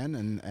we can.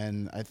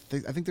 And I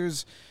think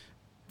there's,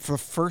 for the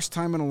first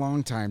time in a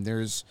long time,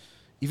 there's,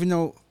 even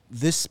though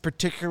this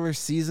particular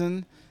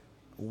season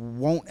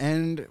won't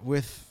end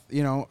with,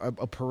 you know,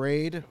 a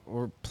parade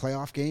or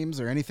playoff games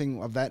or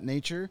anything of that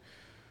nature,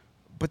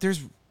 but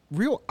there's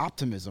real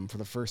optimism for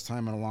the first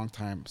time in a long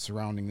time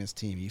surrounding this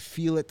team. You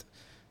feel it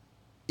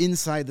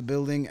inside the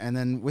building, and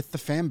then with the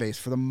fan base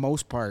for the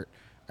most part.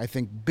 I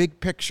think big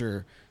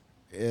picture,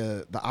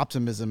 the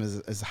optimism is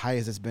as high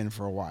as it's been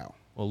for a while.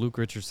 Well, Luke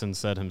Richardson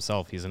said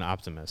himself he's an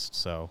optimist,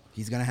 so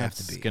he's gonna have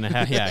to be. He's gonna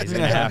have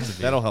to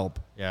be. That'll help.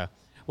 Yeah.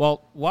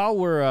 Well, while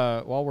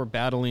we're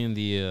battling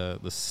the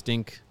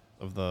stink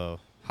of the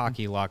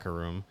hockey locker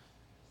room,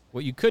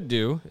 what you could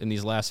do in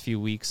these last few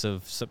weeks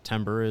of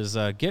September is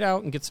get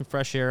out and get some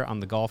fresh air on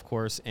the golf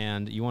course,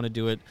 and you want to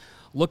do it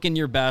looking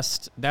your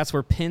best. That's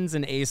where Pins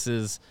and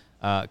Aces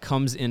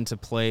comes into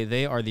play.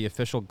 They are the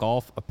official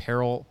golf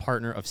apparel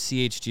partner of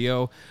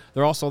CHGO.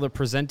 They're also the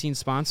presenting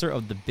sponsor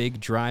of the Big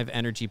Drive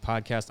Energy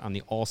podcast on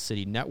the All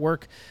City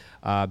Network.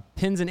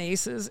 Pins and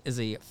Aces is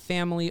a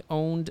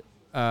family-owned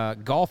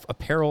golf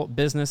apparel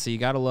business, so you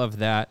got to love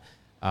that.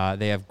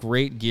 They have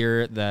great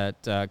gear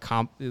that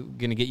going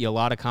to get you a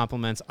lot of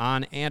compliments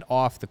on and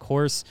off the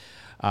course.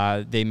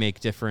 They make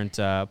different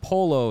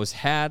polos,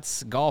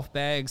 hats, golf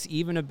bags,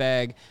 even a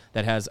bag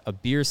that has a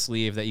beer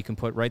sleeve that you can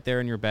put right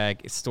there in your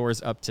bag. It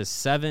stores up to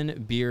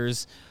 7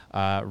 beers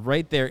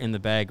right there in the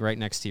bag, right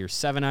next to your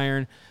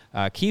 7-iron.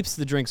 Keeps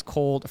the drinks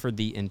cold for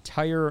the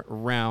entire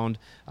round,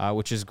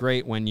 which is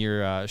great when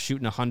you're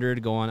shooting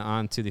 100 going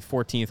on to the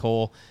 14th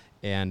hole,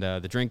 and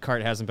the drink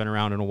cart hasn't been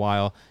around in a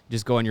while. You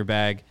just go in your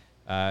bag,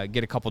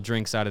 get a couple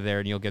drinks out of there,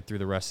 and you'll get through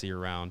the rest of your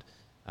round.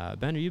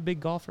 Ben, are you a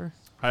big golfer?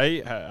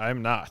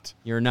 I'm not.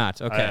 You're not.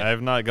 Okay. I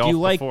have not golfed. Do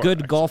you like before, good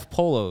actually. golf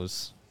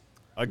polos?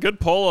 A good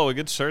polo, a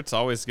good shirt's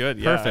always good.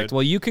 Yeah, Perfect.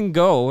 Well, you can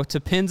go to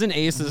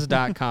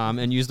pinsandaces.com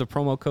and use the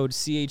promo code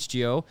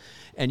CHGO,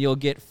 and you'll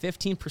get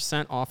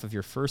 15% off of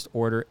your first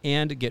order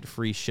and get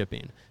free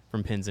shipping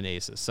from Pins and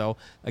Aces. So,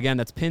 again,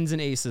 that's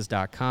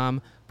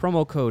pinsandaces.com,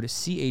 promo code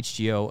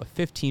CHGO,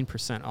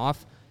 15%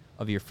 off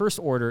of your first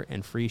order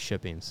and free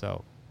shipping.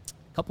 So,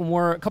 a couple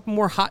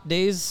more hot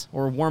days,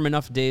 or warm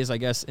enough days, I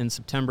guess, in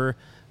September.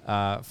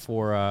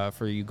 For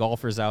you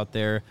golfers out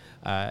there,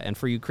 and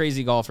for you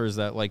crazy golfers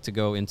that like to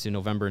go into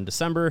November and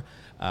December,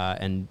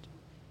 and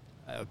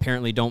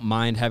apparently don't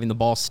mind having the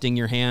ball sting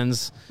your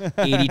hands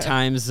 80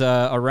 times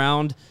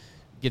around,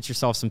 get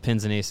yourself some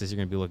Pins and Aces. You're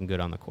going to be looking good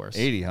on the course.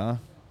 80, huh?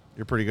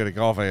 You're pretty good at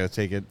golf. I gotta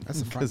take it.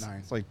 That's a front nine.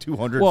 It's like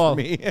 200 Well,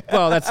 for me.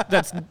 well,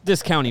 that's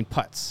discounting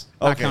putts,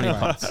 not Okay. counting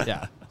putts.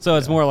 Yeah, so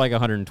it's more like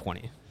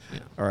 120. Yeah.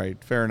 All right,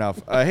 fair enough.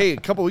 Hey, a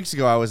couple weeks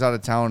ago, I was out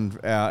of town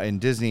in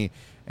Disney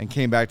and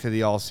came back to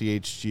the All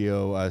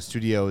CHGO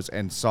studios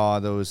and saw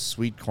those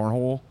sweet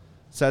cornhole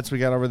sets we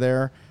got over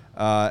there.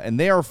 And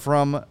they are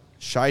from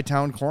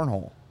Chi-Town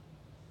Cornhole,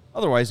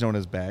 otherwise known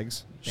as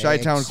Bags.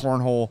 Chi-Town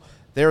Cornhole.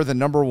 They're the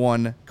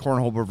 #1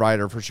 cornhole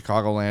provider for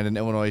Chicagoland and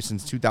Illinois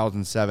since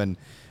 2007.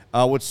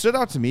 What stood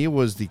out to me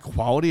was the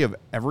quality of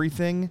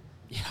everything.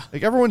 Yeah.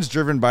 Like, everyone's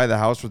driven by the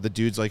house with the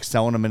dudes, like,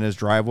 selling them in his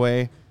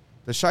driveway.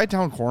 The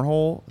Chi-Town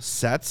Cornhole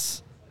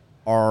sets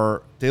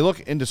they look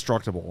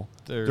indestructible.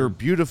 They're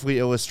beautifully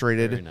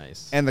illustrated. Very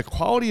nice. And the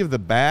quality of the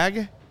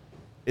bag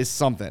is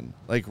something.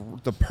 Like,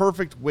 the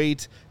perfect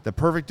weight, the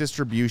perfect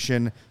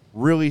distribution,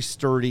 really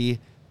sturdy.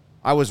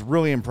 I was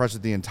really impressed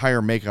with the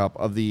entire makeup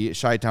of the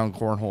Chi-Town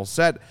Cornhole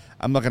set.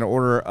 I'm looking to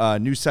order a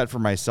new set for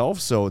myself,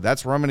 so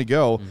that's where I'm going to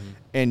go. Mm-hmm.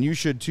 And you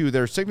should too.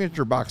 Their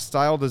signature box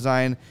style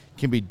design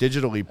can be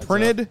digitally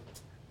printed,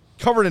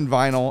 covered in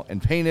vinyl,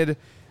 and painted.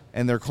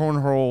 And their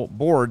cornhole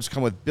boards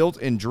come with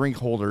built-in drink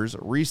holders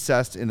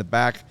recessed in the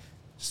back.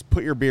 Just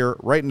put your beer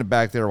right in the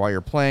back there while you're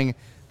playing.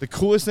 The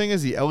coolest thing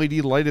is the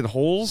LED lighted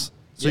holes,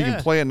 so you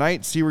can play at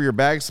night, see where your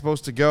bag's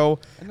supposed to go.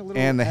 And the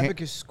little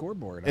Abacus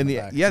scoreboard. And the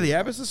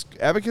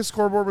Abacus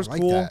scoreboard was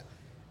cool. That.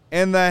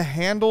 And the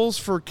handles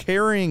for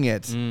carrying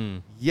it.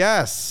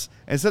 Yes.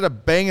 Instead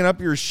of banging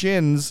up your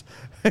shins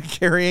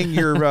carrying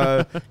your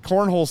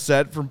cornhole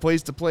set from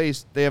place to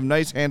place, they have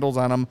nice handles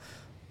on them.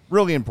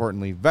 Really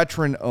importantly,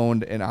 veteran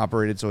owned and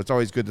operated, so it's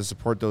always good to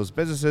support those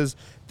businesses.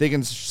 They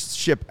can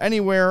ship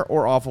anywhere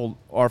or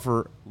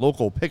offer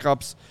local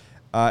pickups.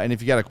 And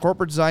if you got a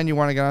corporate design you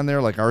want to get on there,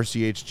 like our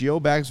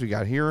CHGO bags we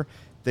got here,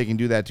 they can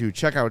do that too.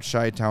 Check out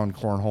Chi-Town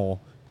Cornhole.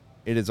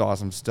 It is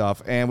awesome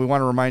stuff. And we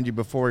want to remind you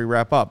before we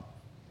wrap up,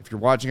 if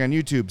you're watching on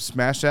YouTube,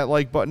 smash that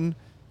like button.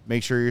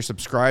 Make sure you're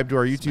subscribed to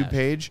our YouTube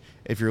page.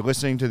 If you're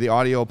listening to the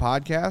audio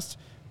podcast,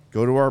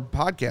 go to our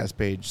podcast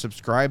page.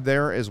 Subscribe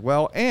there as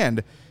well.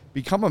 And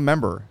become a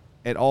member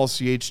at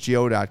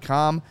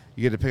allchgo.com.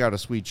 You get to pick out a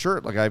sweet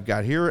shirt like I've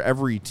got here.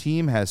 Every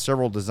team has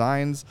several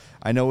designs.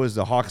 I know as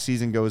the Hawks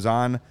season goes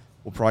on,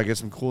 we'll probably get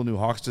some cool new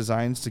Hawks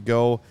designs to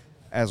go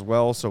as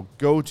well. So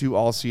go to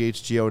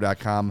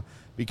allchgo.com.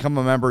 Become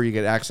a member. You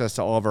get access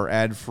to all of our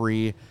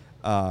ad-free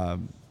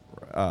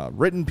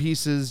written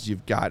pieces.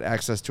 You've got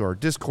access to our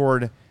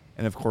Discord,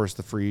 and of course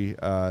the free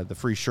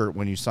shirt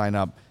when you sign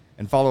up.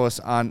 And follow us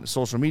on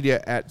social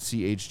media at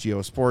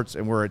CHGO Sports,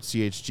 and we're at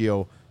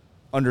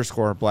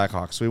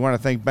CHGO_Blackhawks. So we want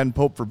to thank Ben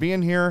Pope for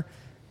being here,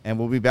 and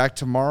we'll be back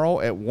tomorrow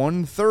at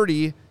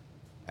 1:30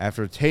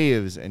 after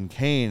Taves and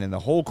Kane and the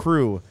whole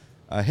crew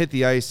hit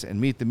the ice and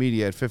meet the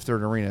media at Fifth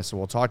Third Arena. So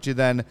we'll talk to you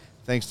then.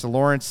 Thanks to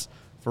Lawrence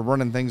for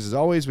running things as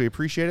always. We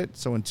appreciate it.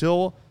 So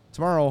until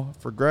tomorrow,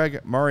 for Greg,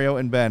 Mario,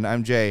 and Ben,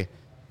 I'm Jay.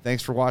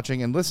 Thanks for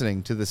watching and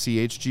listening to the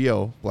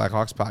CHGO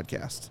Blackhawks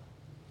podcast.